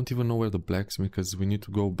 I don't even know where the blacksmith, because we need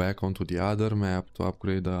to go back onto the other map to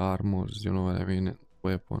upgrade the armors, you know what I mean,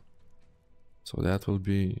 weapon. So that will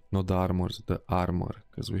be, not the armors, the armor,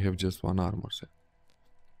 because we have just one armor set.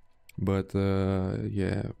 But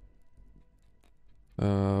yeah.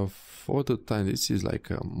 For the time, this is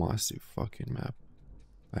like a massive fucking map.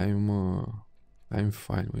 I'm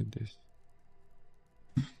fine with this.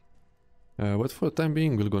 But for the time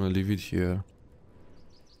being, we're gonna leave it here.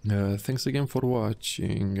 Thanks again for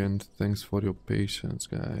watching, and thanks for your patience,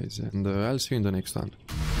 guys, and I'll see you in the next one.